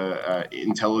for, the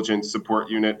intelligence support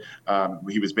unit,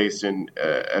 he was based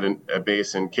at a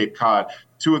base in Cape Cod.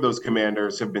 Two of those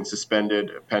commanders have been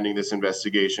suspended pending this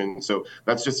investigation. So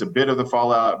that's just a bit of the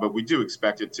fallout, but we do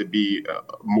expect it to be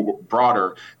more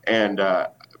broader and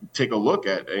take a look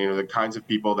at the kinds of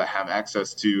people that have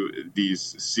access to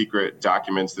these secret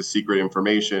documents, the secret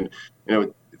information.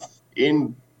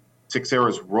 In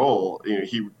Teixeira's role,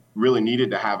 he really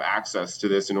needed to have access to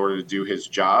this in order to do his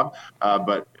job.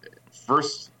 But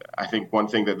first, I think one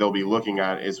thing that they'll be looking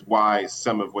at is why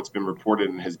some of what's been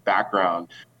reported in his background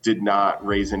did not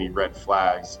raise any red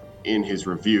flags in his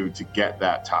review to get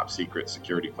that top secret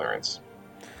security clearance.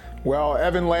 Well,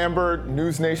 Evan Lambert,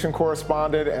 News Nation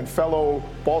correspondent and fellow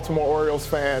Baltimore Orioles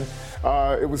fan,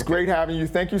 it was great having you.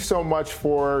 Thank you so much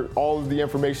for all of the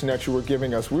information that you were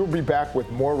giving us. We will be back with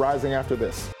more Rising after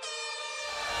this.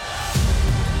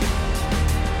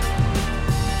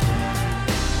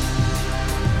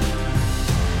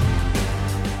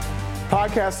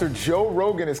 Podcaster Joe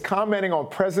Rogan is commenting on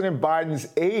President Biden's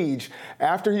age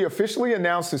after he officially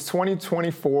announced his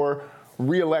 2024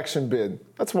 re-election bid.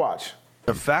 Let's watch.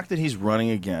 The fact that he's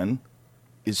running again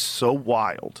is so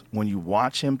wild when you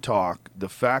watch him talk. The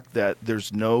fact that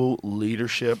there's no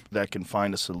leadership that can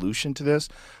find a solution to this,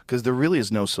 because there really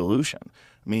is no solution.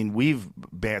 I mean, we've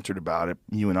bantered about it,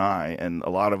 you and I, and a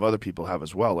lot of other people have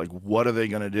as well. Like, what are they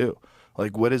going to do?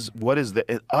 Like, what is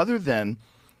the other than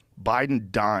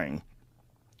Biden dying,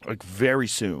 like very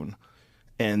soon,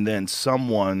 and then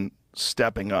someone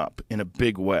stepping up in a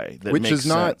big way that makes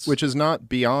sense. Which is not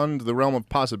beyond the realm of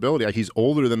possibility. He's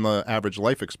older than the average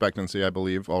life expectancy, I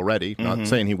believe, already. Not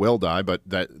saying he will die, but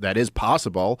that is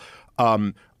possible.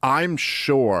 I'm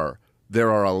sure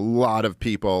there are a lot of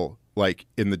people like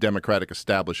in the Democratic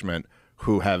establishment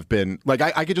who have been like,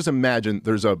 I could just imagine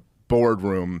there's a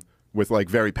boardroom with like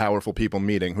very powerful people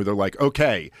meeting who they're like,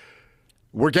 okay,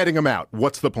 we're getting him out.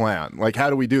 What's the plan? Like, how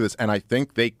do we do this? And I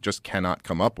think they just cannot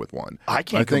come up with one. I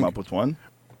can't come up with one.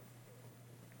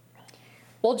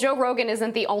 Well, Joe Rogan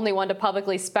isn't the only one to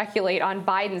publicly speculate on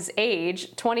Biden's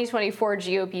age. 2024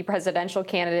 GOP presidential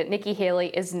candidate Nikki Haley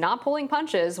is not pulling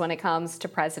punches when it comes to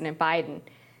President Biden.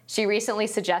 She recently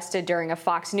suggested during a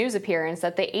Fox News appearance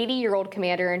that the 80-year-old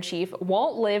commander-in-chief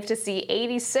won't live to see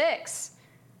 86.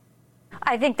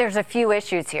 I think there's a few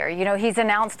issues here. He's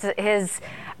announced his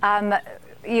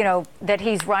that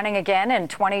he's running again in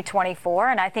 2024.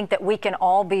 And I think that we can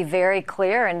all be very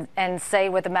clear and say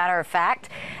with a matter of fact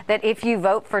that if you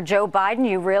vote for Joe Biden,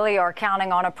 you really are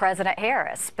counting on a President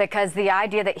Harris, because the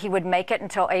idea that he would make it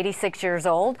until 86 years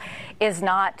old is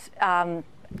not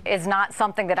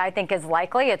something that I think is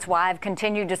likely. It's why I've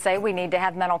continued to say we need to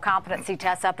have mental competency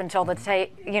tests up until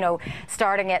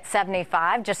starting at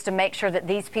 75, just to make sure that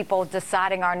these people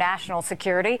deciding our national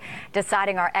security,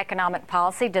 deciding our economic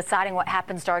policy, deciding what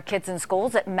happens to our kids in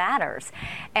schools, it matters.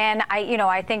 And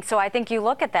I think you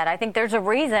look at that. I think there's a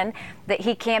reason that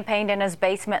he campaigned in his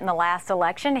basement in the last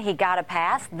election. He got a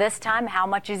pass. This time, how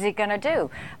much is he going to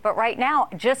do? But right now,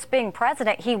 just being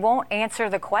president, he won't answer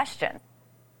the question.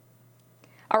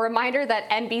 A reminder that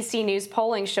NBC News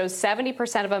polling shows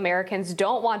 70% of Americans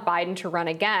don't want Biden to run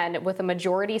again, with a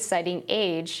majority citing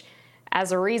age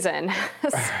as a reason.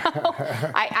 So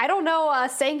I don't know,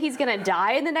 saying he's going to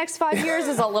die in the next 5 years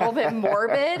is a little bit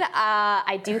morbid.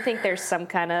 I do think there's some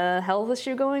kind of health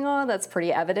issue going on that's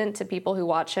pretty evident to people who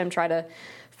watch him try to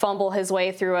fumble his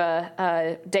way through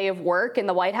a day of work in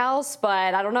the White House.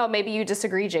 But I don't know, maybe you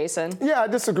disagree, Jason. Yeah, I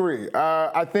disagree.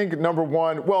 I think, number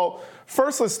one, well,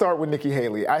 first let's start with Nikki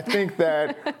Haley. I think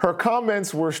that her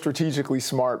comments were strategically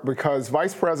smart because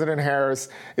Vice President Harris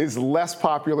is less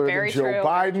popular than Joe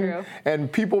Biden,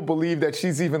 and people believe that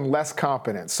she's even less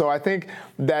competent. So I think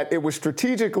that it was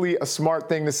strategically a smart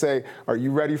thing to say, are you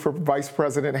ready for Vice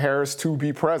President Harris to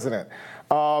be president?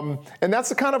 And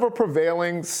that's a kind of a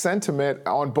prevailing sentiment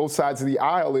on both sides of the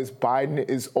aisle is Biden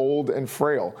is old and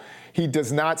frail. He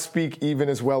does not speak even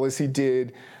as well as he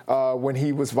did when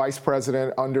he was vice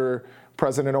president under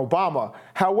President Obama.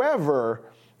 However,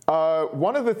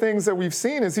 one of the things that we've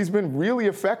seen is he's been really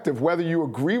effective, whether you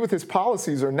agree with his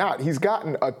policies or not. He's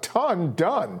gotten a ton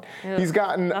done. He's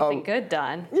gotten nothing good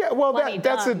done. Yeah, well,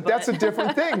 that's a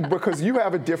different thing because you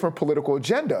have a different political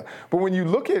agenda. But when you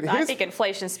look at I think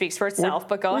inflation speaks for itself,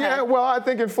 but go ahead. Yeah, well, I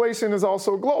think inflation is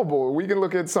also global. We can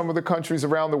look at some of the countries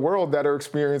around the world that are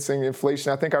experiencing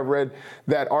inflation. I think I read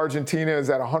that Argentina is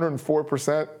at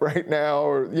 104% right now,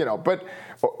 or but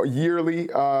yearly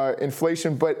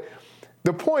inflation. But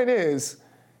the point is,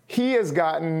 he has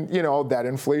gotten, that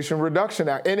Inflation Reduction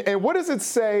Act. And what does it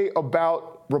say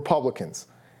about Republicans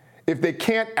if they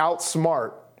can't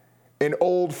outsmart an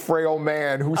old, frail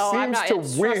man who seems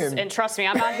to win? And trust me,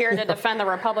 I'm not here to defend the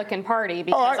Republican Party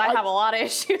because I have a lot of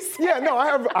issues there. Yeah, no,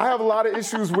 I have a lot of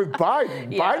issues with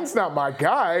Biden. Yeah. Biden's not my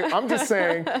guy. I'm just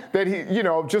saying that he,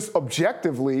 just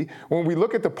objectively, when we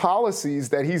look at the policies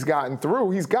that he's gotten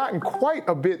through, he's gotten quite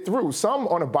a bit through, some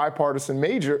on a bipartisan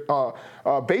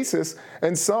basis,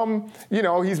 and some,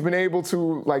 he's been able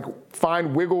to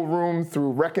find wiggle room through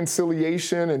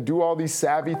reconciliation and do all these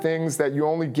savvy things that you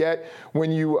only get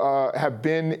when you have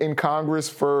been in Congress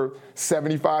for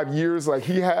 75 years like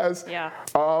he has. Yeah.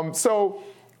 So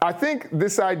I think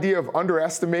this idea of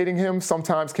underestimating him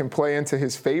sometimes can play into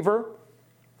his favor.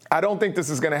 I don't think this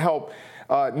is going to help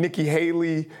Nikki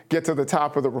Haley get to the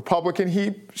top of the Republican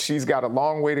heap. She's got a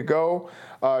long way to go.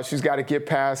 She's got to get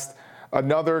past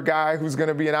another guy who's going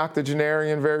to be an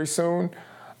octogenarian very soon.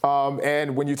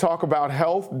 And when you talk about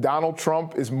health, Donald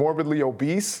Trump is morbidly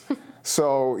obese.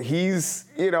 So he's,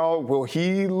 will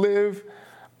he live?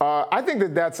 I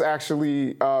think that's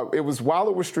actually, while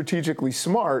it was strategically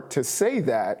smart to say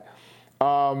that,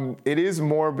 it is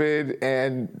morbid,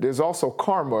 and there's also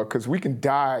karma, because we can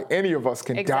die. Any of us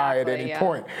can die at any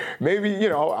point. Maybe,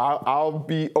 I'll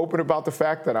be open about the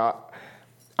fact that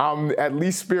I'm at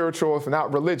least spiritual, if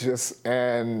not religious,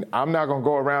 and I'm not going to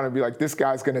go around and be like, this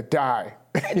guy's going to die.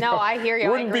 No, I hear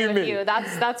you. I agree with me. you.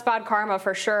 That's bad karma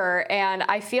for sure. And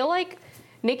I feel like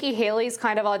Nikki Haley's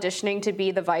kind of auditioning to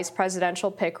be the vice presidential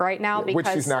pick right now because which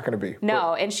she's not going to be.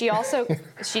 No, and she also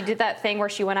she did that thing where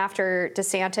she went after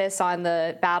DeSantis on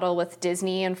the battle with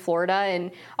Disney in Florida and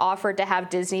offered to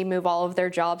have Disney move all of their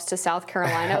jobs to South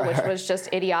Carolina, which was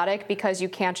just idiotic because you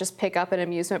can't just pick up an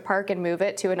amusement park and move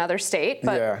it to another state.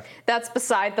 But that's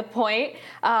beside the point.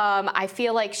 I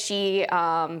feel like she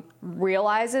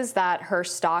realizes that her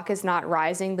stock is not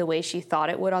rising the way she thought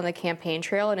it would on the campaign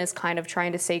trail and is kind of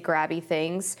trying to say grabby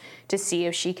things to see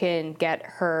if she can get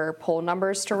her poll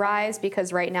numbers to rise,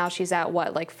 because right now she's at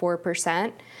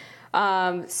 4%.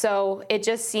 So it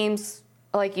just seems,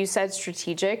 like you said,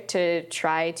 strategic to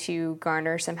try to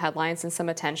garner some headlines and some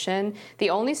attention. The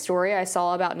only story I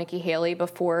saw about Nikki Haley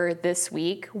before this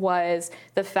week was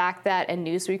the fact that a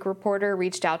Newsweek reporter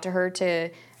reached out to her to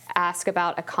ask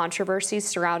about a controversy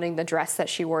surrounding the dress that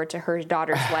she wore to her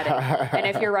daughter's wedding. And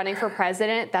if you're running for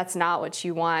president, that's not what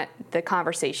you want the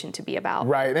conversation to be about.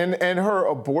 Right. And her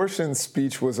abortion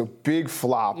speech was a big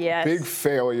flop, big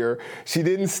failure. She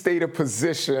didn't state a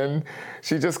position.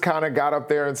 She just kind of got up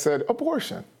there and said,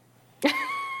 abortion.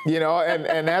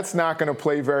 And that's not going to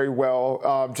play very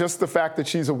well. Just the fact that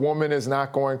she's a woman is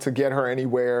not going to get her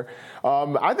anywhere.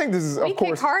 I think this is, of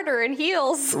course, kick harder in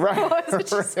heels. Right. That's what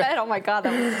she said. Oh my God,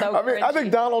 that was so cringy. I think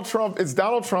it's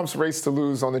Donald Trump's race to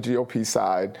lose on the GOP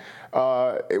side.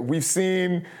 We've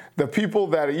seen the people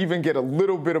that even get a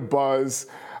little bit of buzz,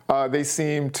 they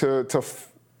seem to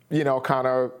kind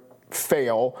of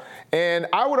fail. And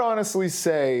I would honestly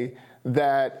say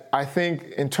that I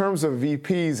think in terms of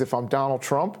VPs, if I'm Donald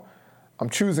Trump,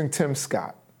 I'm choosing Tim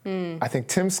Scott. I think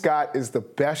Tim Scott is the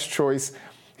best choice.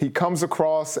 He comes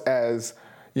across as,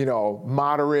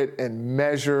 moderate and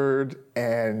measured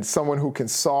and someone who can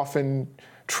soften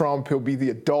Trump. He'll be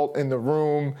the adult in the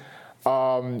room.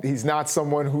 He's not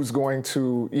someone who's going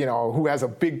to, who has a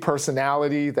big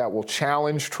personality that will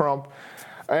challenge Trump.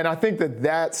 And I think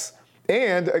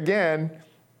and again,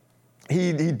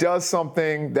 he does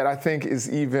something that I think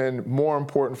is even more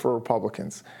important for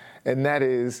Republicans. And that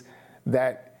is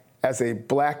that as a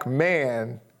black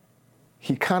man,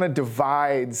 he kind of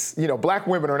divides, black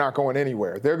women are not going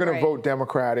anywhere. They're going to vote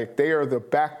Democratic. They are the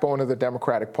backbone of the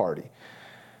Democratic Party.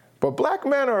 But black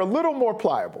men are a little more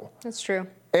pliable. That's true.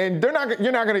 And you're not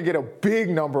going to get a big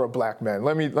number of black men.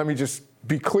 Let me just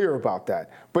be clear about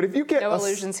that. But if you get no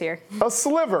illusions here. A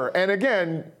sliver, and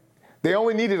again, they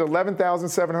only needed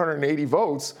 11,780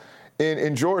 votes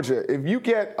in Georgia. If you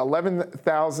get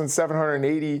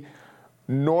 11,780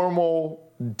 normal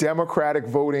Democratic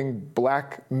voting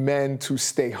black men to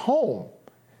stay home,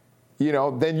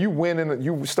 then you win and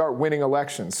you start winning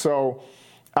elections. So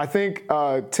I think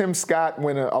Tim Scott,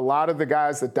 when a lot of the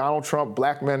guys that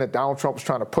black men that Donald Trump was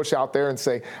trying to push out there and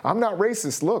say, I'm not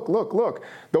racist, look,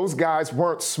 those guys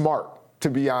weren't smart, to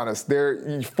be honest.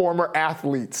 They're former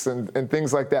athletes and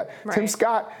things like that. Right. Tim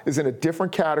Scott is in a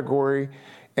different category,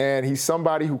 and he's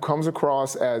somebody who comes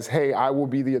across as, hey, I will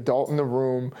be the adult in the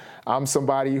room. I'm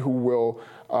somebody who will,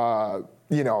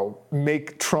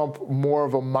 make Trump more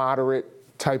of a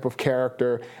moderate type of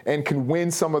character and can win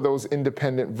some of those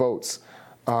independent votes.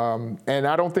 And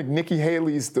I don't think Nikki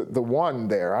Haley's the one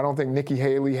there. I don't think Nikki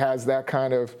Haley has that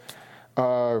kind of,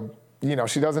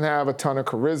 she doesn't have a ton of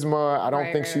charisma. I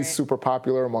don't think she's super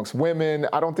popular amongst women.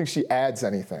 I don't think she adds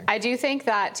anything. I do think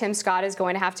that Tim Scott is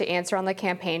going to have to answer on the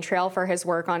campaign trail for his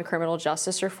work on criminal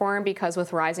justice reform, because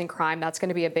with rising crime, that's going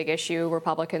to be a big issue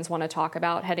Republicans want to talk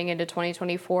about heading into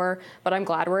 2024. But I'm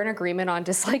glad we're in agreement on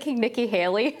disliking Nikki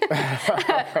Haley.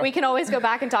 We can always go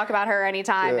back and talk about her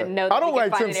anytime and know that we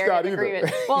can find an area of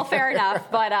agreement. Well, fair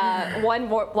enough. But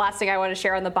last thing I want to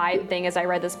share on the Biden thing is I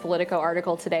read this Politico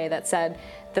article today that said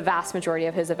the vast majority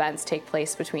of his events take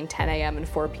place between 10 a.m. and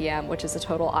 4 p.m., which is a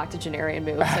total octogenarian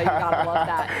move, so you gotta love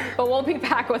that. But we'll be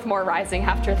back with more Rising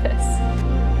after this.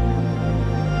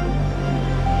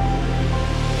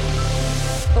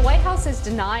 The White House is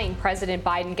denying President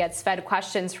Biden gets fed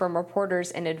questions from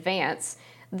reporters in advance.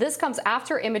 This comes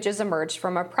after images emerged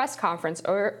from a press conference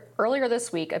earlier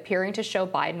this week appearing to show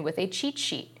Biden with a cheat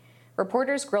sheet.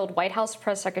 Reporters grilled White House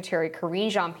Press Secretary Karine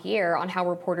Jean-Pierre on how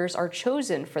reporters are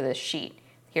chosen for this sheet.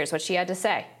 Here's what she had to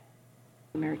say.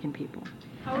 American people.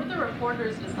 How are the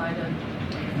reporters decided?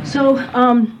 So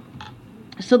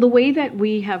the way that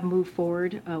we have moved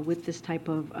forward with this type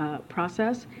of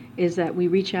process is that we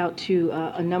reach out to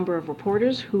a number of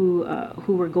reporters who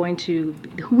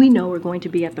we know are going to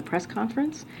be at the press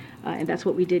conference, and that's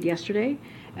what we did yesterday.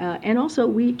 And also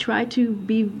we try to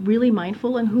be really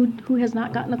mindful on who has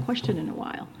not gotten a question in a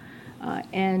while.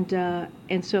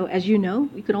 And so, as you know,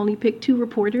 we could only pick 2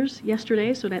 reporters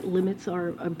yesterday, so that limits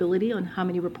our ability on how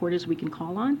many reporters we can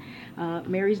call on.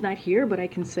 Mary's not here, but I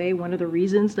can say one of the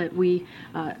reasons that we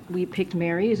picked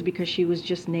Mary is because she was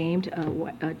just named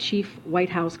a chief White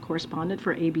House correspondent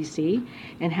for ABC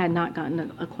and had not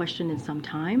gotten a question in some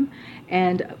time.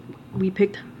 And we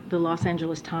picked the Los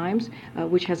Angeles Times,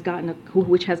 which has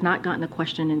not gotten a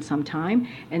question in some time.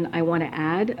 And I want to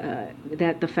add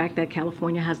that the fact that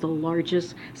California has the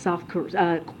largest South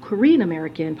Korean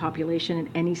American population in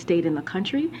any state in the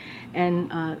country,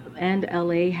 and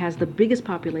LA has the biggest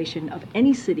population of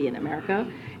any city in America,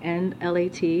 and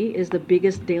LAT is the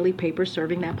biggest daily paper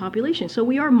serving that population. So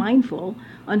we are mindful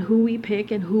on who we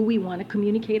pick and who we want to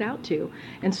communicate out to.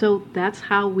 And so that's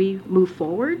how we move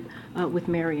forward with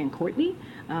Mary and Courtney.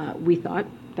 We thought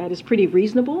that is pretty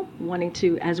reasonable, wanting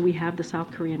to, as we have the South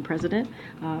Korean president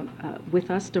with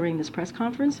us during this press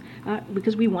conference,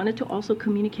 because we wanted to also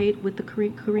communicate with the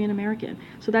Korean American.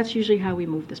 So that's usually how we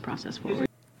move this process forward.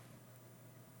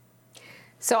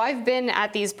 So I've been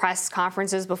at these press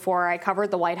conferences before. I covered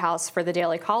the White House for the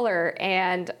Daily Caller,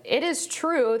 and it is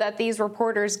true that these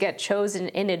reporters get chosen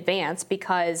in advance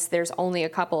because there's only a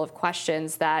couple of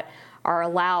questions that are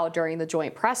allowed during the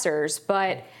joint pressers.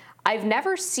 But I've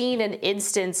never seen an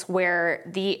instance where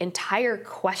the entire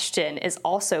question is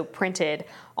also printed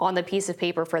on the piece of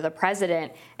paper for the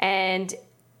president. And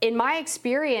in my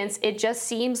experience, it just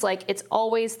seems like it's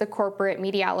always the corporate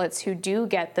media outlets who do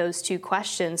get those 2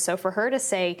 questions. So for her to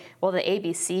say, well, the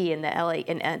ABC and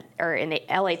the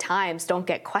LA Times don't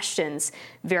get questions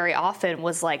very often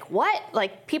was like, what?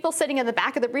 Like, people sitting in the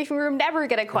back of the briefing room never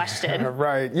get a question.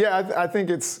 Right. Yeah, I think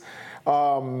it's,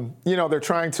 they're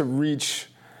trying to reach.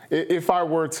 If I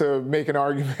were to make an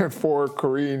argument for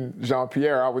Karine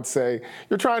Jean-Pierre, I would say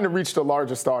you're trying to reach the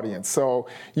largest audience. So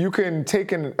you can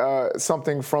take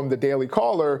something from the Daily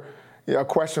Caller, a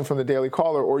question from the Daily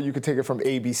Caller, or you could take it from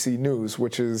ABC News,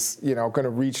 which is, going to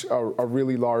reach a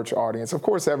really large audience. Of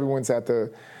course, everyone's at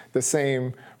the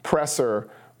same presser,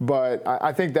 but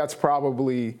I think that's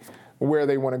probably where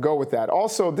they want to go with that.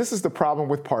 Also, this is the problem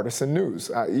with partisan news.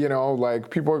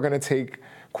 People are going to take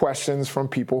questions from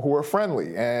people who are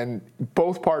friendly, and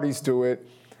both parties do it.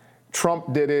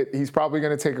 Trump did it. He's probably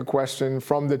going to take a question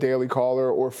from the Daily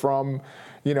Caller or from,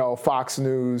 Fox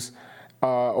News.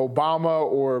 Obama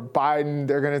or Biden,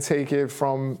 they're going to take it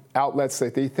from outlets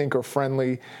that they think are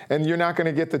friendly, and you're not going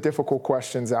to get the difficult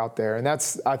questions out there. And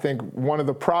that's, I think, one of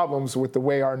the problems with the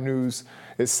way our news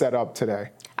is set up today.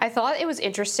 I thought it was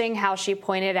interesting how she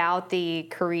pointed out the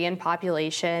Korean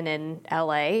population in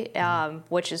LA,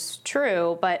 which is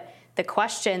true, but the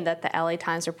question that the LA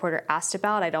Times reporter asked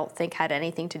about, I don't think had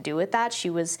anything to do with that. She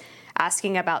was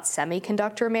asking about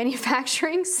semiconductor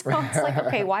manufacturing. So it's like,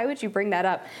 okay, why would you bring that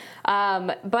up?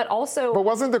 But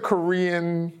wasn't the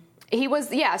Korean... He was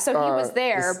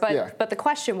there, but the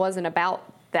question wasn't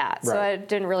about that. Right. So I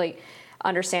didn't really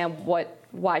understand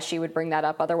why she would bring that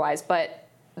up otherwise. But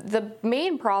the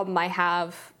main problem I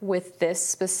have with this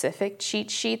specific cheat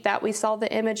sheet that we saw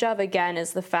the image of, again,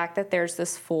 is the fact that there's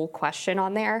this full question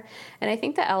on there. And I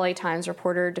think the LA Times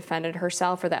reporter defended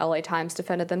herself, or the LA Times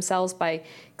defended themselves by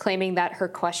claiming that her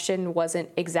question wasn't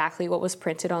exactly what was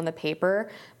printed on the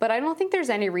paper. But I don't think there's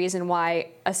any reason why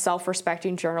a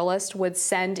self-respecting journalist would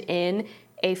send in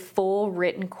a full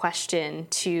written question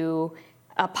to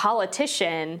a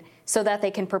politician so that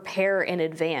they can prepare in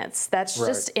advance. That's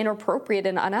just inappropriate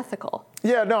and unethical.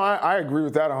 Yeah, no, I agree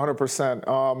with that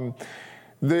 100%.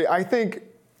 I think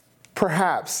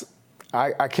perhaps,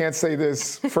 I can't say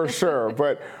this for sure,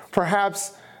 but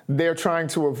perhaps they're trying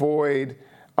to avoid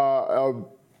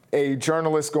a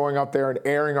journalist going up there and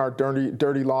airing our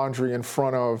dirty laundry in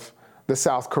front of the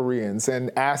South Koreans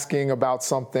and asking about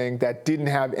something that didn't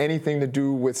have anything to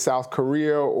do with South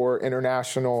Korea or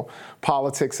international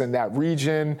politics in that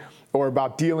region, or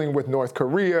about dealing with North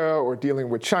Korea or dealing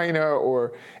with China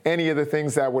or any of the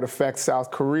things that would affect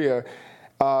South Korea,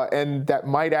 and that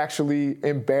might actually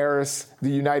embarrass the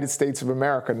United States of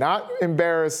America. Not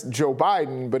embarrass Joe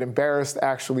Biden, but embarrass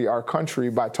actually our country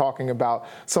by talking about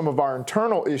some of our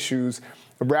internal issues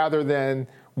rather than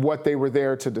what they were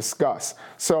there to discuss.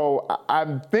 So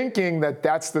I'm thinking that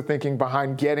that's the thinking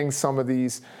behind getting some of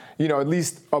these, at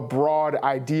least a broad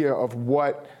idea of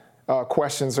what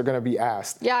questions are going to be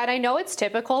asked. Yeah, and I know it's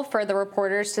typical for the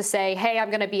reporters to say, hey, I'm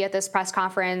going to be at this press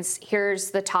conference.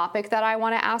 Here's the topic that I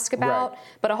want to ask about. Right.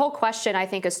 But a whole question, I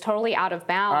think, is totally out of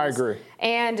bounds. I agree.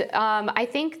 And I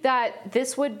think that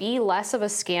this would be less of a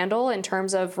scandal in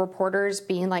terms of reporters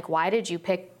being like, why did you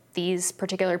pick these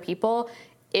particular people?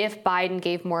 If Biden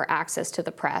gave more access to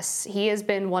the press. He has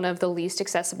been one of the least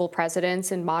accessible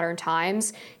presidents in modern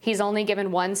times. He's only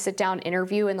given one sit-down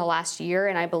interview in the last year,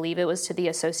 and I believe it was to the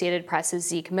Associated Press's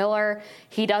Zeke Miller.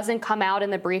 He doesn't come out in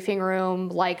the briefing room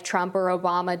like Trump or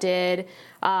Obama did.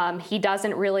 He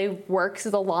doesn't really work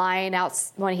the line out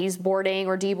when he's boarding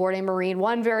or deboarding Marine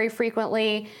One very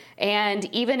frequently. And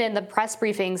even in the press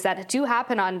briefings that do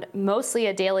happen on mostly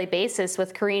a daily basis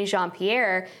with Karine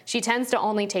Jean-Pierre, she tends to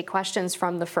only take questions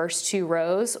from the first two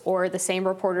rows or the same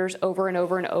reporters over and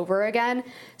over and over again.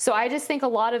 So I just think a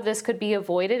lot of this could be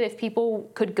avoided if people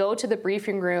could go to the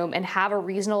briefing room and have a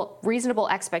reasonable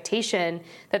expectation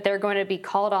that they're going to be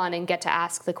called on and get to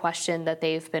ask the question that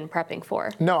they've been prepping for.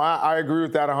 No, I agree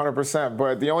with that 100%.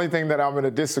 But the only thing that I'm going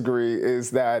to disagree is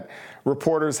that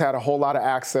reporters had a whole lot of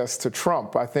access to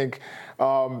Trump. I think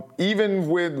even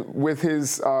with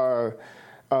his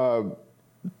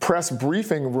press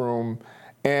briefing room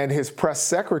and his press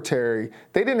secretary,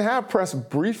 they didn't have press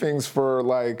briefings for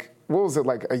what was it,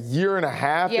 like a year and a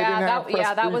half? Yeah,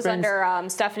 that was under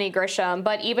Stephanie Grisham.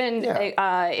 But even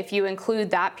if you include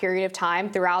that period of time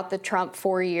throughout the Trump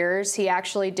 4 years, he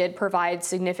actually did provide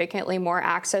significantly more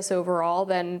access overall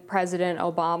than President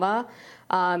Obama.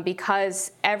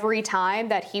 Because every time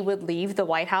that he would leave the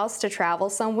White House to travel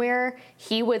somewhere,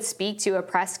 he would speak to a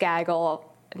press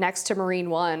gaggle next to Marine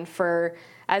One for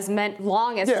as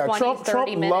long as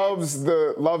 30 minutes.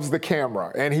 Trump loves the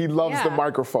camera, and he loves the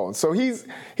microphone. So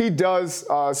he does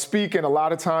speak, and a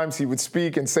lot of times he would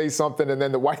speak and say something, and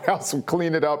then the White House would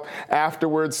clean it up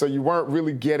afterwards. So you weren't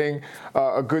really getting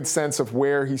a good sense of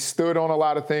where he stood on a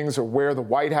lot of things or where the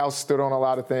White House stood on a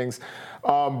lot of things.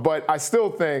 But I still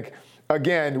think,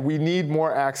 again, we need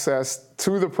more access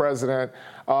to the president.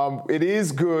 It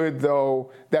is good,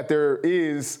 though, that there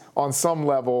is, on some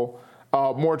level,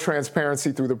 more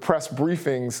transparency through the press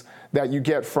briefings that you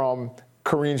get from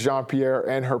Karine Jean-Pierre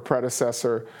and her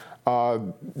predecessor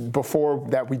before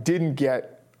that we didn't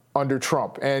get under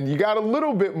Trump. And you got a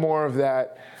little bit more of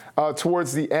that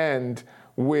towards the end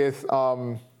with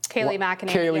Kayleigh McEnany.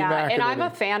 McEnany. And I'm a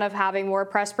fan of having more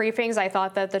press briefings. I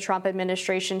thought that the Trump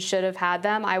administration should have had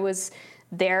them. I was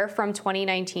there from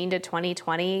 2019 to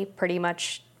 2020 pretty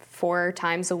much 4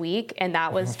 times a week, and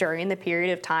that was during the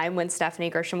period of time when Stephanie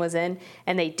Gershom was in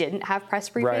and they didn't have press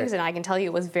briefings. Right. And I can tell you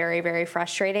it was very, very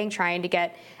frustrating trying to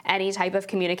get any type of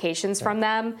communications from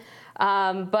them.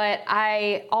 But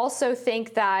I also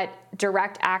think that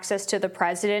direct access to the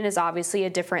president is obviously a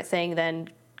different thing than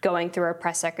going through a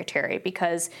press secretary,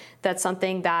 because that's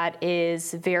something that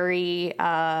is very,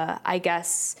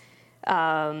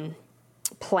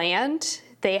 planned.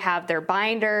 They have their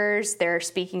binders. They're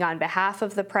speaking on behalf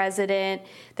of the president.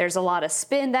 There's a lot of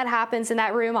spin that happens in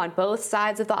that room on both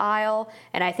sides of the aisle.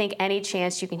 And I think any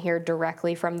chance you can hear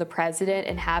directly from the president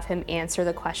and have him answer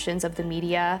the questions of the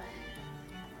media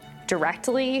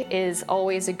directly is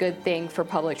always a good thing for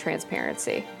public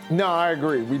transparency. No, I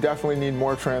agree. We definitely need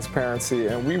more transparency,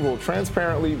 and we will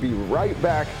transparently be right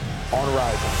back on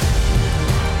Rising.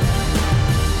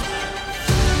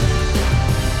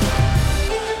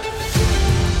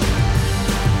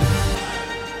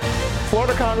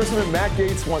 Florida Congressman Matt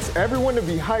Gaetz wants everyone to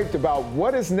be hyped about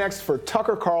what is next for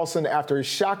Tucker Carlson after his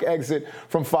shock exit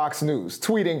from Fox News,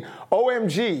 tweeting,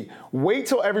 "OMG, wait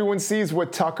till everyone sees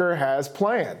what Tucker has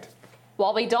planned."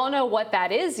 While we don't know what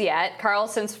that is yet,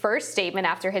 Carlson's first statement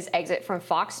after his exit from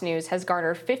Fox News has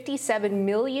garnered 57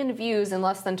 million views in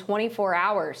less than 24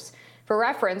 hours. For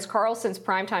reference, Carlson's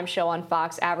primetime show on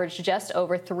Fox averaged just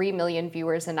over 3 million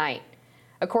viewers a night.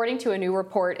 According to a new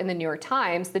report in the New York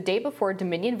Times, the day before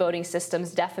Dominion Voting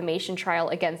Systems' defamation trial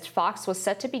against Fox was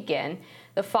set to begin,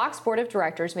 the Fox board of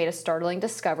directors made a startling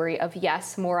discovery of,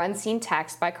 yes, more unseen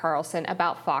text by Carlson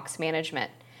about Fox management.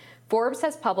 Forbes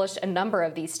has published a number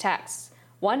of these texts.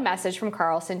 One message from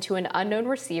Carlson to an unknown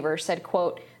receiver said,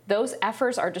 quote, "Those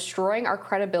efforts are destroying our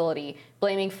credibility,"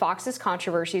 blaming Fox's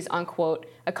controversies on, quote,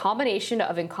 "a combination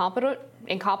of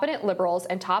incompetent liberals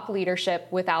and top leadership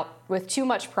with too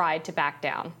much pride to back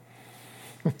down."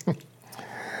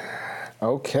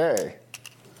 Okay.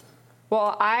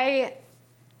 Well,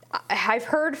 I've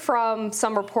heard from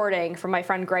some reporting from my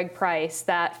friend Greg Price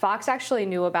that Fox actually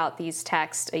knew about these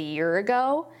texts a year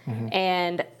ago.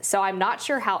 And so I'm not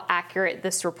sure how accurate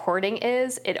this reporting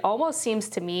is. It almost seems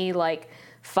to me like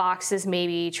Fox is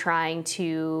maybe trying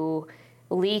to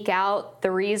leak out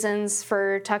the reasons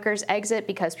for Tucker's exit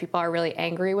because people are really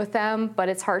angry with them. But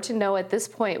it's hard to know at this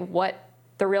point what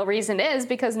the real reason is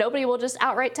because nobody will just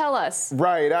outright tell us.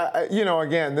 Right.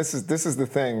 Again, this is the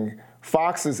thing.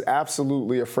 Fox is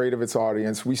absolutely afraid of its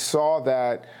audience. We saw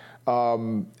that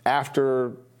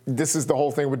after. This is the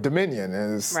whole thing with Dominion.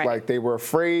 Is right. Like they were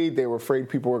afraid. They were afraid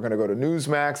people were going to go to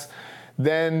Newsmax.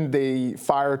 Then they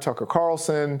fired Tucker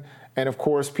Carlson. And of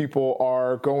course, people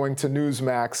are going to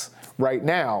Newsmax right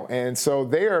now. And so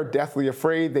they are deathly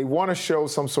afraid. They want to show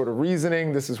some sort of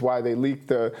reasoning. This is why they leaked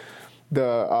the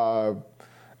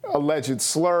alleged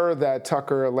slur that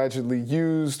Tucker allegedly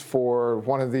used for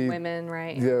one of the women,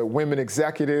 right? The women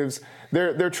executives.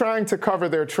 They're trying to cover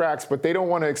their tracks, but they don't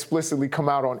want to explicitly come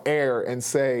out on air and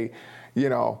say,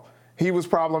 he was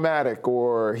problematic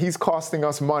or he's costing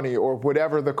us money or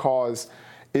whatever the cause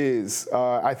is.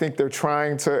 I think they're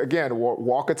trying to, again,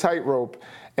 walk a tightrope.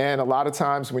 And a lot of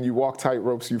times when you walk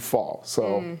tightropes, you fall.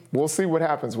 So we'll see what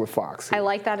happens with Fox here. I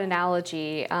like that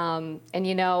analogy.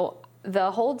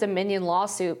 The whole Dominion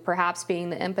lawsuit, perhaps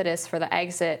being the impetus for the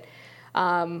exit,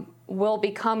 will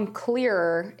become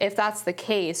clearer if that's the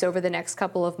case over the next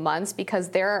couple of months because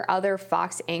there are other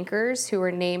Fox anchors who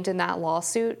were named in that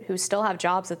lawsuit who still have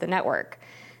jobs at the network.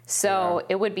 So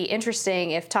It would be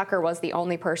interesting if Tucker was the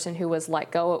only person who was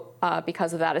let go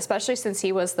because of that, especially since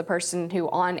he was the person who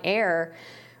on air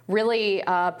really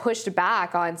pushed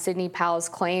back on Sidney Powell's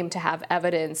claim to have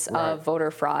evidence of voter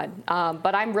fraud.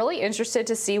 But I'm really interested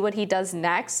to see what he does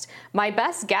next. My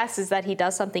best guess is that he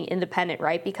does something independent,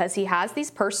 right? Because he has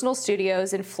these personal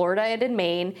studios in Florida and in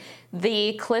Maine.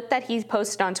 The clip that he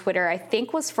posted on Twitter, I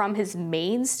think, was from his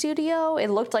Maine studio. It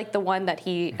looked like the one that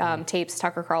he tapes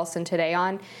Tucker Carlson today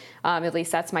on. At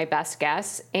least that's my best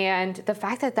guess. And the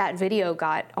fact that that video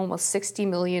got almost 60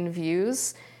 million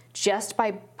views just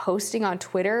by posting on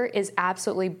Twitter is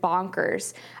absolutely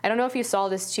bonkers. I don't know if you saw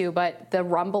this too, but the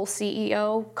Rumble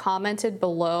CEO commented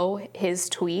below his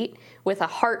tweet with a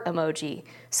heart emoji.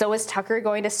 So is Tucker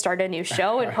going to start a new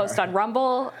show and post on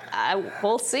Rumble?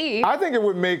 We'll see. I think it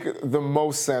would make the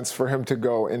most sense for him to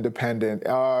go independent.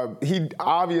 He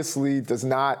obviously does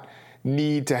not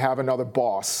need to have another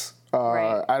boss.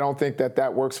 Right. I don't think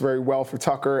that works very well for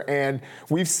Tucker. And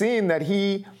we've seen that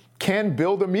he can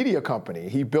build a media company.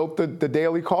 He built the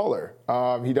Daily Caller.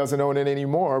 He doesn't own it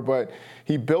anymore, but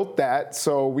he built that.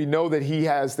 So we know that he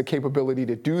has the capability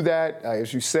to do that.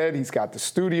 As you said, he's got the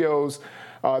studios.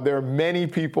 There are many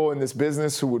people in this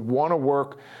business who would want to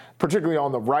work, particularly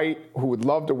on the right, who would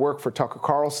love to work for Tucker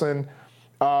Carlson.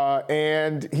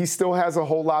 And he still has a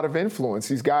whole lot of influence.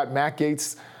 He's got Matt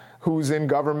Gaetz, who's in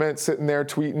government, sitting there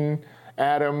tweeting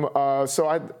at him, or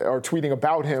tweeting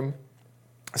about him.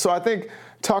 So I think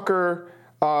Tucker,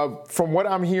 from what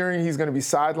I'm hearing, he's going to be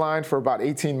sidelined for about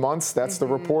 18 months. That's the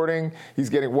reporting. He's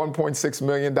getting $1.6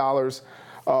 million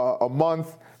a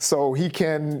month. So he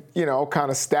can, kind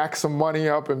of stack some money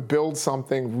up and build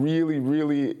something really,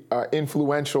 really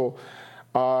influential.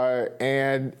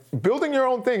 And building your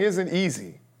own thing isn't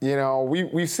easy.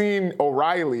 We've seen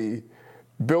O'Reilly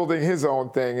building his own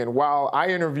thing. And while I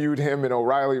interviewed him and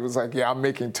O'Reilly was like, yeah, I'm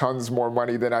making tons more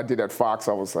money than I did at Fox,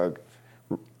 I was like,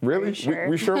 really? Sure?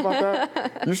 We sure about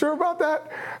that? You sure about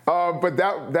that? But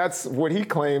that's what he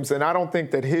claims. And I don't think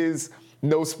that his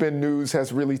no-spin news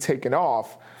has really taken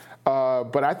off.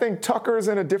 But I think Tucker's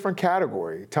in a different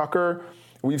category. Tucker,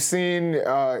 we've seen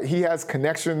he has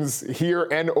connections here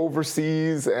and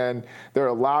overseas, and there's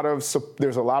a lot of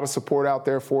support out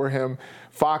there for him.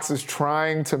 Fox is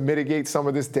trying to mitigate some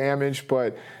of this damage,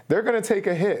 but they're going to take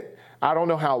a hit. I don't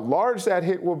know how large that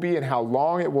hit will be and how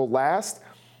long it will last,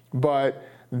 but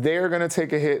they're going to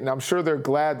take a hit, and I'm sure they're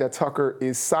glad that Tucker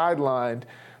is sidelined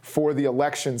for the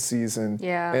election season.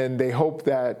 Yeah. And they hope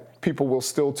that people will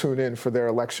still tune in for their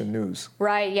election news.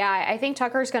 Right, yeah. I think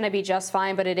Tucker's going to be just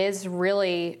fine, but it is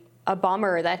really a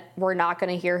bummer that we're not going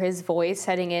to hear his voice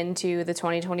heading into the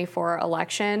 2024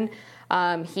 election.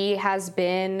 He has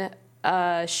been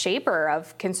a shaper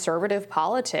of conservative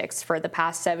politics for the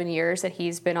past 7 years that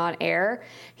he's been on air.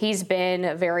 He's been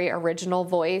a very original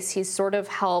voice. He's sort of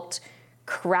helped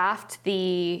craft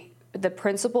the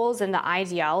principles and the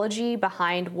ideology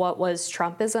behind what was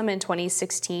Trumpism in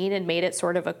 2016 and made it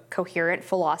sort of a coherent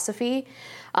philosophy.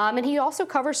 And he also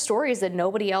covers stories that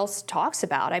nobody else talks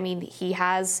about. I mean, he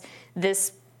has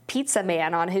this pizza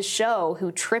man on his show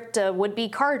who tripped a would-be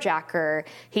carjacker.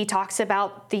 He talks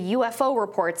about the UFO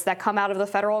reports that come out of the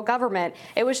federal government.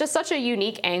 It was just such a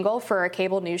unique angle for a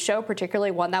cable news show,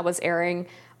 particularly one that was airing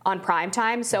on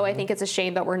primetime. So I think it's a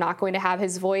shame that we're not going to have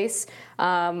his voice.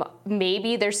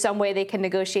 Maybe there's some way they can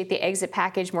negotiate the exit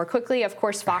package more quickly. Of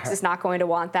course, Fox is not going to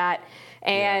want that.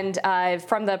 And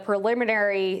from the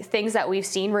preliminary things that we've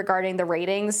seen regarding the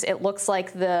ratings, it looks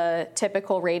like the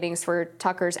typical ratings for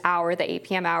Tucker's hour, the 8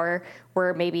 p.m. hour,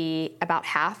 were maybe about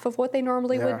half of what they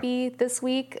normally would be this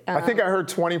week. I think I heard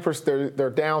 20%. They're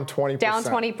down 20%. Down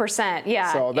 20%.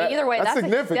 Yeah. So either way, that's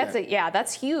significant.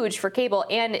 That's huge for cable,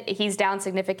 and he's down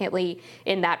significantly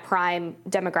in that prime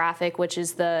demographic, which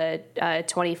is the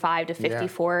 25 to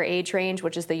 54 age range,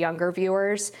 which is the younger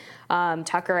viewers.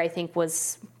 Tucker, I think,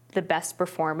 was the best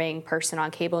performing person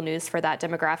on cable news for that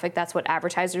demographic. That's what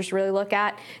advertisers really look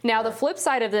at. Now, the flip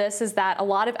side of this is that a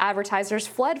lot of advertisers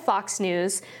fled Fox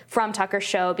News from Tucker's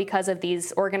show because of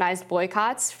these organized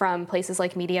boycotts from places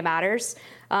like Media Matters.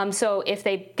 So if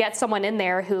they get someone in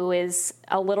there who is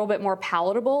a little bit more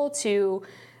palatable to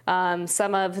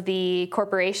some of the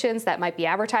corporations that might be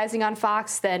advertising on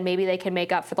Fox, then maybe they can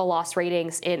make up for the lost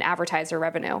ratings in advertiser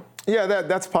revenue. Yeah,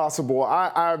 that's possible.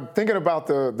 I'm thinking about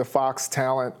the Fox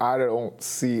talent. I don't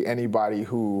see anybody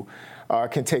who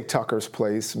can take Tucker's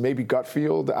place. Maybe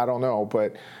Gutfield, I don't know.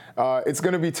 But it's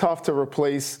going to be tough to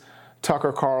replace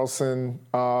Tucker Carlson,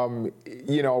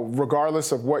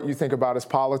 regardless of what you think about his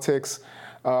politics.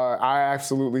 I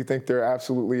absolutely think they're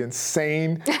absolutely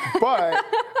insane. But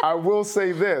I will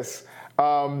say this.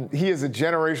 He is a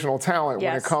generational talent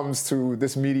when it comes to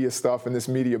this media stuff and this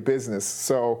media business.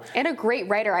 So, and a great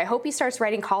writer. I hope he starts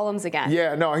writing columns again.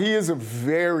 Yeah, no, he is a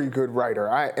very good writer.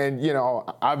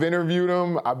 I've interviewed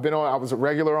him. I was a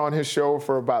regular on his show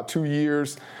for about 2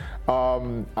 years.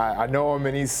 I know him,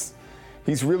 and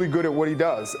he's really good at what he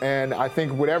does. And I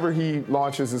think whatever he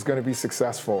launches is going to be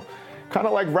successful. Kind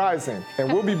of like Rising.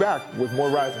 And we'll be back with more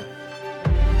Rising.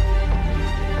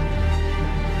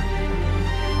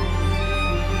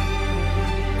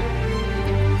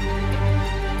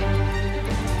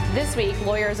 This week,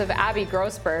 lawyers of Abby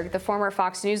Grossberg, the former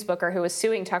Fox News booker who was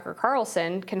suing Tucker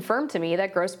Carlson, confirmed to me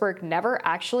that Grossberg never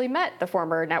actually met the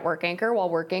former network anchor while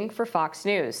working for Fox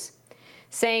News,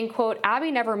 saying, quote,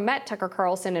 Abby never met Tucker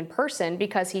Carlson in person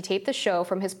because he taped the show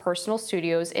from his personal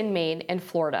studios in Maine and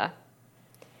Florida.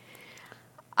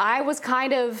 I was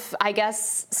kind of, I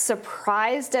guess,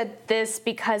 surprised at this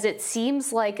because it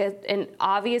seems like an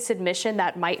obvious admission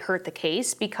that might hurt the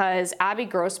case, because Abby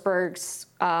Grossberg's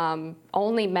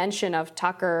only mention of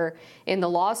Tucker in the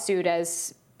lawsuit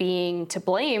as being to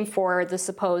blame for the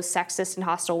supposed sexist and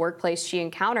hostile workplace she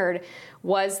encountered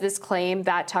was this claim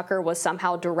that Tucker was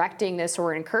somehow directing this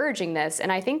or encouraging this.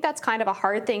 And I think that's kind of a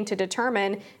hard thing to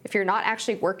determine if you're not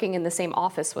actually working in the same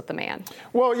office with the man.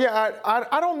 Well, yeah,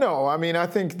 I don't know. I mean, I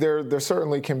think there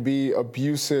certainly can be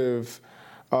abusive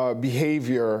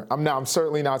behavior. I'm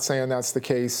certainly not saying that's the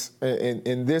case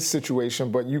in this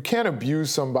situation, but you can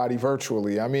abuse somebody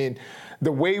virtually. I mean,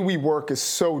 the way we work is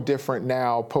so different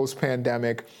now,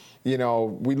 post-pandemic. You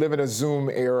know, we live in a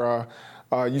Zoom era.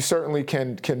 You certainly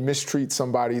can mistreat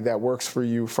somebody that works for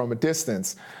you from a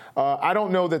distance. I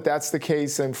don't know that that's the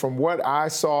case. And from what I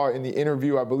saw in the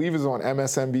interview, I believe it was on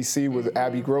MSNBC with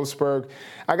Abby Grossberg,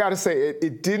 I got to say,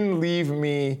 it didn't leave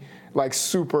me like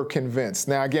super convinced.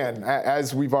 Now, again,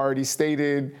 as we've already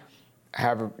stated,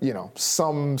 have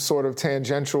some sort of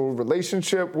tangential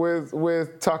relationship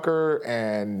with Tucker,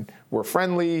 and we're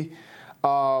friendly.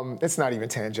 It's not even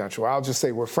tangential. I'll just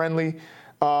say we're friendly.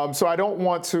 So I don't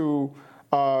want to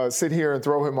sit here and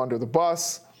throw him under the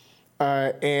bus.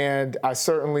 And I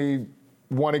certainly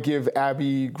want to give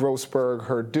Abby Grossberg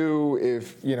her due,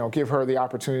 give her the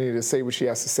opportunity to say what she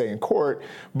has to say in court.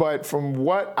 But from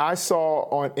what I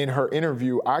saw in her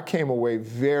interview, I came away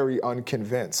very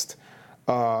unconvinced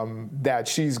that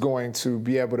she's going to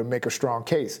be able to make a strong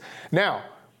case. Now,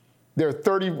 there are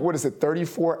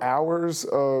 34 hours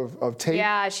of tape?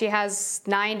 Yeah, she has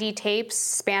 90 tapes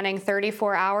spanning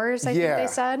 34 hours, I think they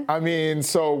said. I mean,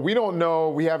 so we don't know.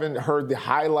 We haven't heard the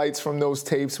highlights from those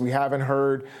tapes. We haven't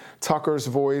heard Tucker's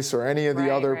voice or any of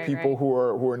the other people who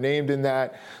are named in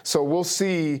that. So we'll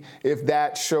see if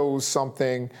that shows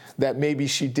something that maybe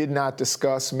she did not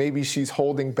discuss. Maybe she's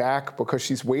holding back because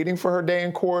she's waiting for her day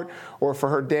in court, or for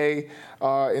her day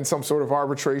in some sort of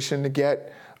arbitration to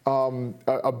get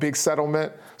a big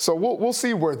settlement. So we'll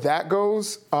see where that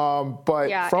goes. But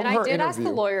yeah, from and her I did interview, ask the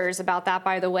lawyers about that,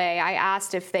 by the way. I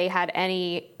asked if they had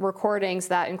any recordings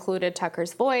that included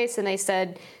Tucker's voice, and they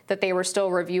said that they were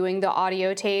still reviewing the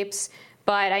audio tapes.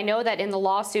 But I know that in the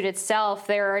lawsuit itself,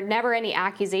 there are never any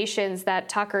accusations that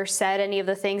Tucker said any of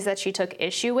the things that she took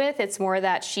issue with. It's more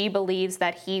that she believes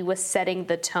that he was setting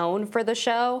the tone for the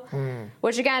show,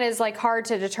 which again is like hard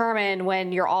to determine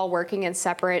when you're all working in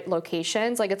separate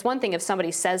locations. Like, it's one thing if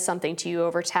somebody says something to you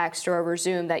over text or over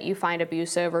Zoom that you find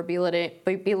abusive or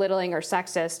belittling or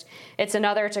sexist. It's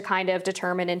another to kind of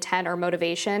determine intent or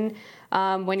motivation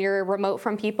when you're remote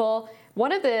from people.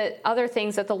 One of the other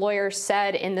things that the lawyer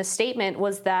said in the statement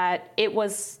was that it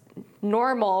was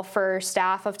normal for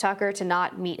staff of Tucker to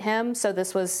not meet him, so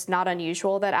this was not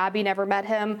unusual that Abby never met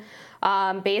him.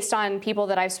 Based on people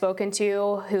that I've spoken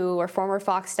to who are former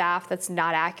Fox staff, that's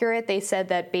not accurate. They said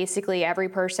that basically every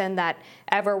person that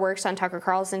ever works on Tucker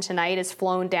Carlson Tonight is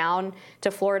flown down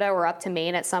to Florida or up to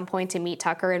Maine at some point to meet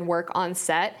Tucker and work on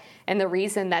set. And the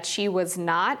reason that she was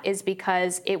not is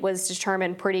because it was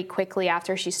determined pretty quickly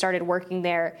after she started working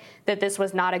there that this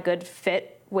was not a good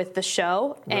fit with the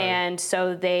show. Right. And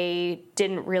so they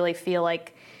didn't really feel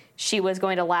like she was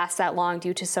going to last that long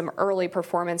due to some early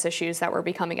performance issues that were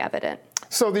becoming evident.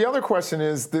 So the other question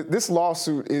is that this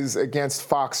lawsuit is against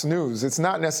Fox News. It's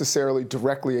not necessarily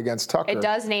directly against Tucker. It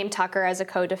does name Tucker as a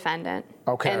co-defendant.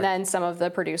 Okay. And then some of the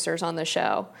producers on the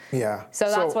show. Yeah. So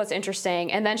that's what's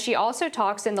interesting. And then she also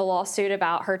talks in the lawsuit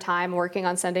about her time working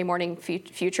on Sunday Morning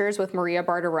Futures with Maria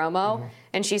Bartiromo. Mm-hmm.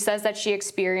 And she says that she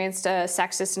experienced a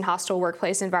sexist and hostile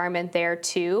workplace environment there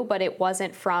too, but it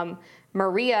wasn't from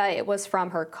Maria, it was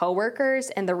from her coworkers.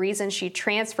 And the reason she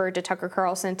transferred to Tucker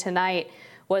Carlson Tonight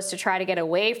was to try to get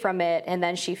away from it, and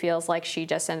then she feels like she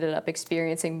just ended up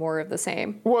experiencing more of the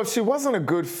same. Well, if she wasn't a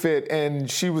good fit and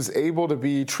she was able to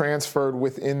be transferred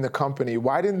within the company,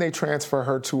 why didn't they transfer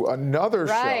her to another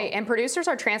show? Right, and producers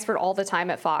are transferred all the time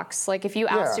at Fox. Like, if you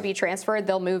ask to be transferred,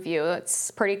 they'll move you.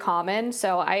 It's pretty common,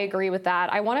 so I agree with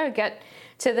that. I want to get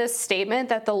to this statement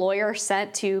that the lawyer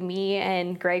sent to me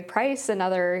and Greg Price,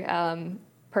 another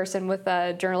person with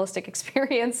journalistic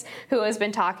experience who has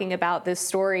been talking about this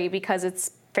story, because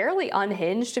it's fairly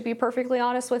unhinged, to be perfectly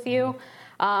honest with you.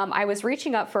 I was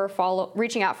reaching out for a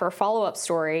follow-up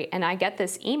story, and I get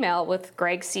this email with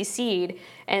Greg CC'd,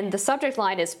 and the subject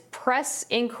line is press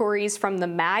inquiries from the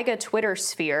MAGA Twitter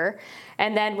sphere.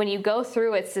 And then when you go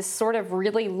through, it's this sort of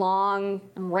really long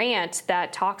rant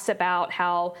that talks about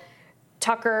how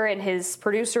Tucker and his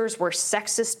producers were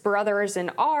sexist brothers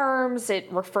in arms.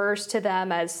 It refers to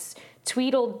them as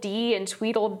Tweedledee and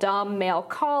Tweedledum male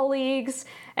colleagues,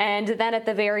 and then at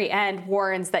the very end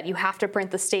warns that you have to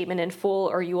print the statement in full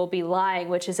or you will be lying,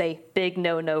 which is a big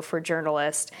no-no for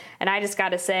journalists. And I just got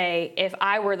to say, if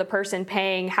I were the person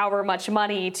paying however much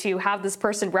money to have this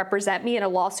person represent me in a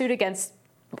lawsuit against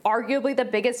arguably the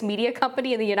biggest media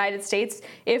company in the United States,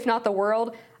 if not the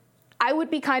world, I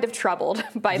would be kind of troubled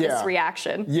by this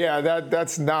reaction. Yeah,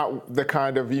 that's not the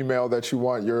kind of email that you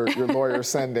want your lawyer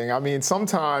sending. I mean,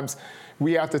 sometimes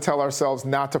we have to tell ourselves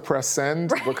not to press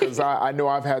send, because I know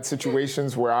I've had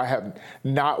situations where I have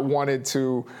not wanted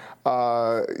to,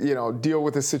 deal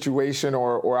with a situation,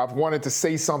 or I've wanted to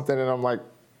say something and I'm like,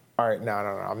 all right, no,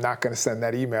 I'm not going to send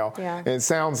that email. Yeah. And it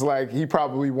sounds like he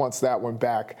probably wants that one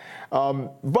back.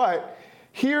 But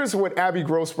here's what Abby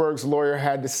Grossberg's lawyer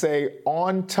had to say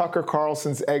on Tucker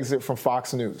Carlson's exit from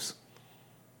Fox News.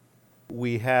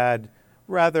 We had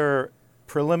rather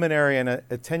preliminary and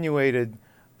attenuated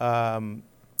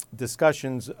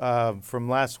discussions from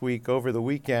last week over the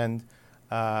weekend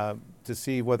to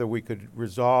see whether we could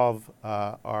resolve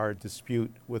our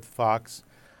dispute with Fox.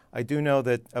 I do know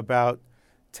that about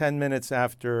 10 minutes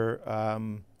after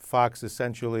Fox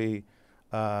essentially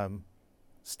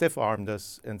stiff-armed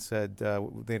us and said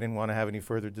they didn't want to have any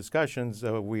further discussions,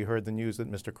 we heard the news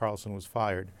that Mr. Carlson was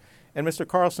fired. And Mr.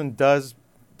 Carlson does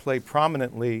play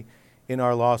prominently in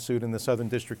our lawsuit in the Southern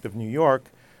District of New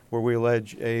York, where we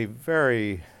allege a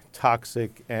very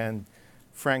toxic and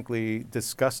frankly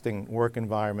disgusting work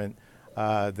environment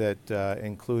that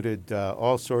included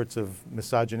all sorts of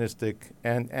misogynistic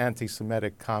and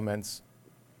anti-Semitic comments.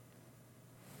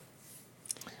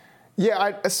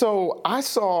 Yeah, so I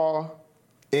saw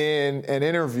in an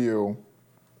interview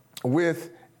with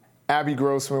Abby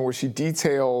Grossman where she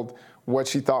detailed what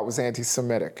she thought was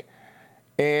anti-Semitic.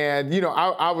 And,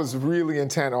 I was really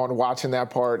intent on watching that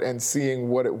part and seeing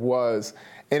what it was.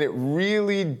 And it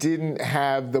really didn't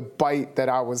have the bite that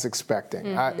I was expecting.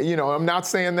 Mm-hmm. I'm not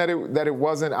saying that it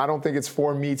wasn't. I don't think it's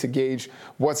for me to gauge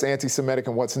what's anti-Semitic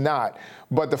and what's not.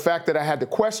 But the fact that I had to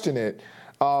question it,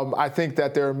 I think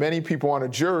that there are many people on a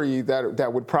jury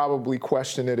that would probably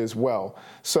question it as well.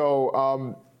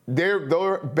 So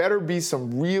there better be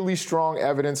some really strong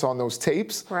evidence on those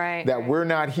tapes that we're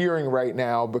not hearing right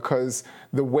now, because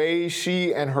the way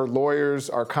she and her lawyers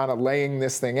are kind of laying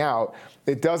this thing out,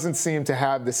 it doesn't seem to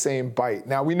have the same bite.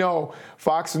 Now, we know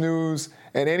Fox News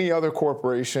and any other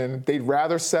corporation, they'd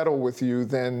rather settle with you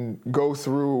than go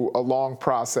through a long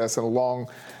process and a long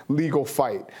legal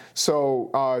fight.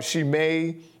 So she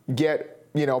may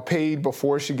get paid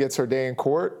before she gets her day in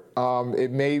court.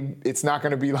 It's not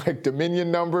going to be like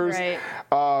Dominion numbers,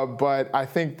 but I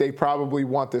think they probably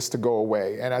want this to go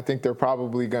away, and I think they're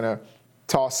probably going to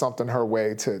toss something her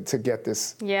way to get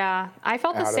this. Yeah, I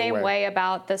felt the same way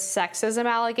about the sexism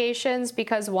allegations,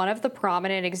 because one of the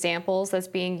prominent examples that's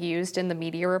being used in the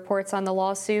media reports on the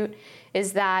lawsuit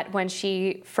is that when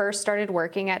she first started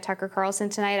working at Tucker Carlson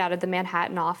Tonight out of the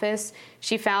Manhattan office,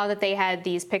 she found that they had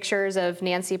these pictures of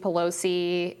Nancy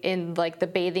Pelosi in like the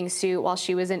bathing suit while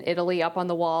she was in Italy up on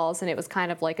the walls, and it was kind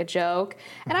of like a joke.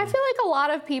 And I feel like a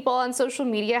lot of people on social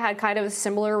media had kind of a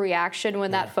similar reaction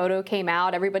when that photo came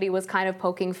out. Everybody was kind of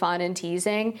poking fun and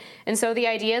teasing. And so the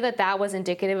idea that that was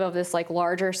indicative of this like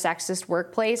larger sexist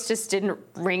workplace just didn't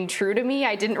ring true to me.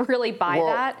 I didn't really buy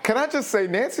that. Can I just say,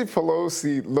 Nancy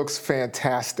Pelosi looks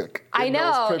fantastic. I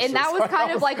know, and that was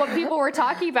kind of like what people were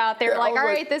talking about. They were like, all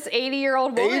right, this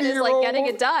 80-year-old woman is like getting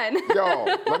it done. Yo,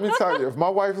 let me tell you, if my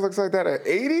wife looks like that at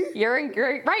 80, you're in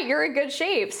good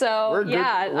shape. So we're doing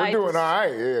all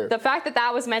right. Yeah. The fact that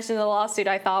that was mentioned in the lawsuit,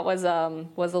 I thought was a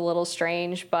little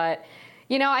strange, but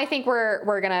I think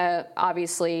we're gonna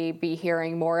obviously be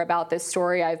hearing more about this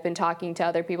story. I've been talking to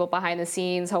other people behind the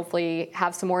scenes, hopefully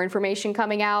have some more information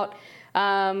coming out.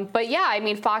 But yeah, I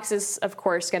mean, Fox is, of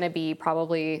course, going to be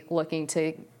probably looking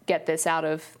to get this out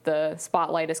of the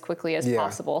spotlight as quickly as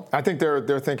possible. I think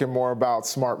they're thinking more about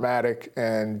Smartmatic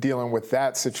and dealing with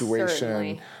that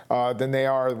situation than they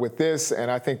are with this. And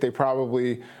I think they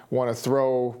probably want to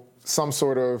throw some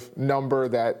sort of number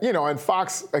that, and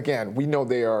Fox, again, we know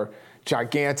they are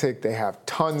gigantic. They have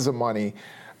tons of money.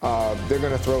 They're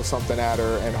going to throw something at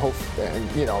her and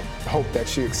hope that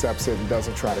she accepts it and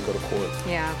doesn't try to go to court.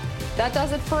 Yeah. That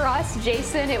does it for us.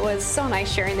 Jason, it was so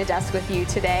nice sharing the desk with you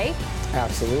today.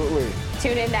 Absolutely.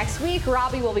 Tune in next week.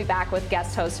 Robbie will be back with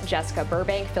guest host Jessica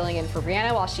Burbank, filling in for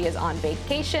Brianna while she is on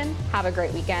vacation. Have a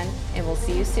great weekend, and we'll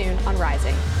see you soon on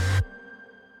Rising.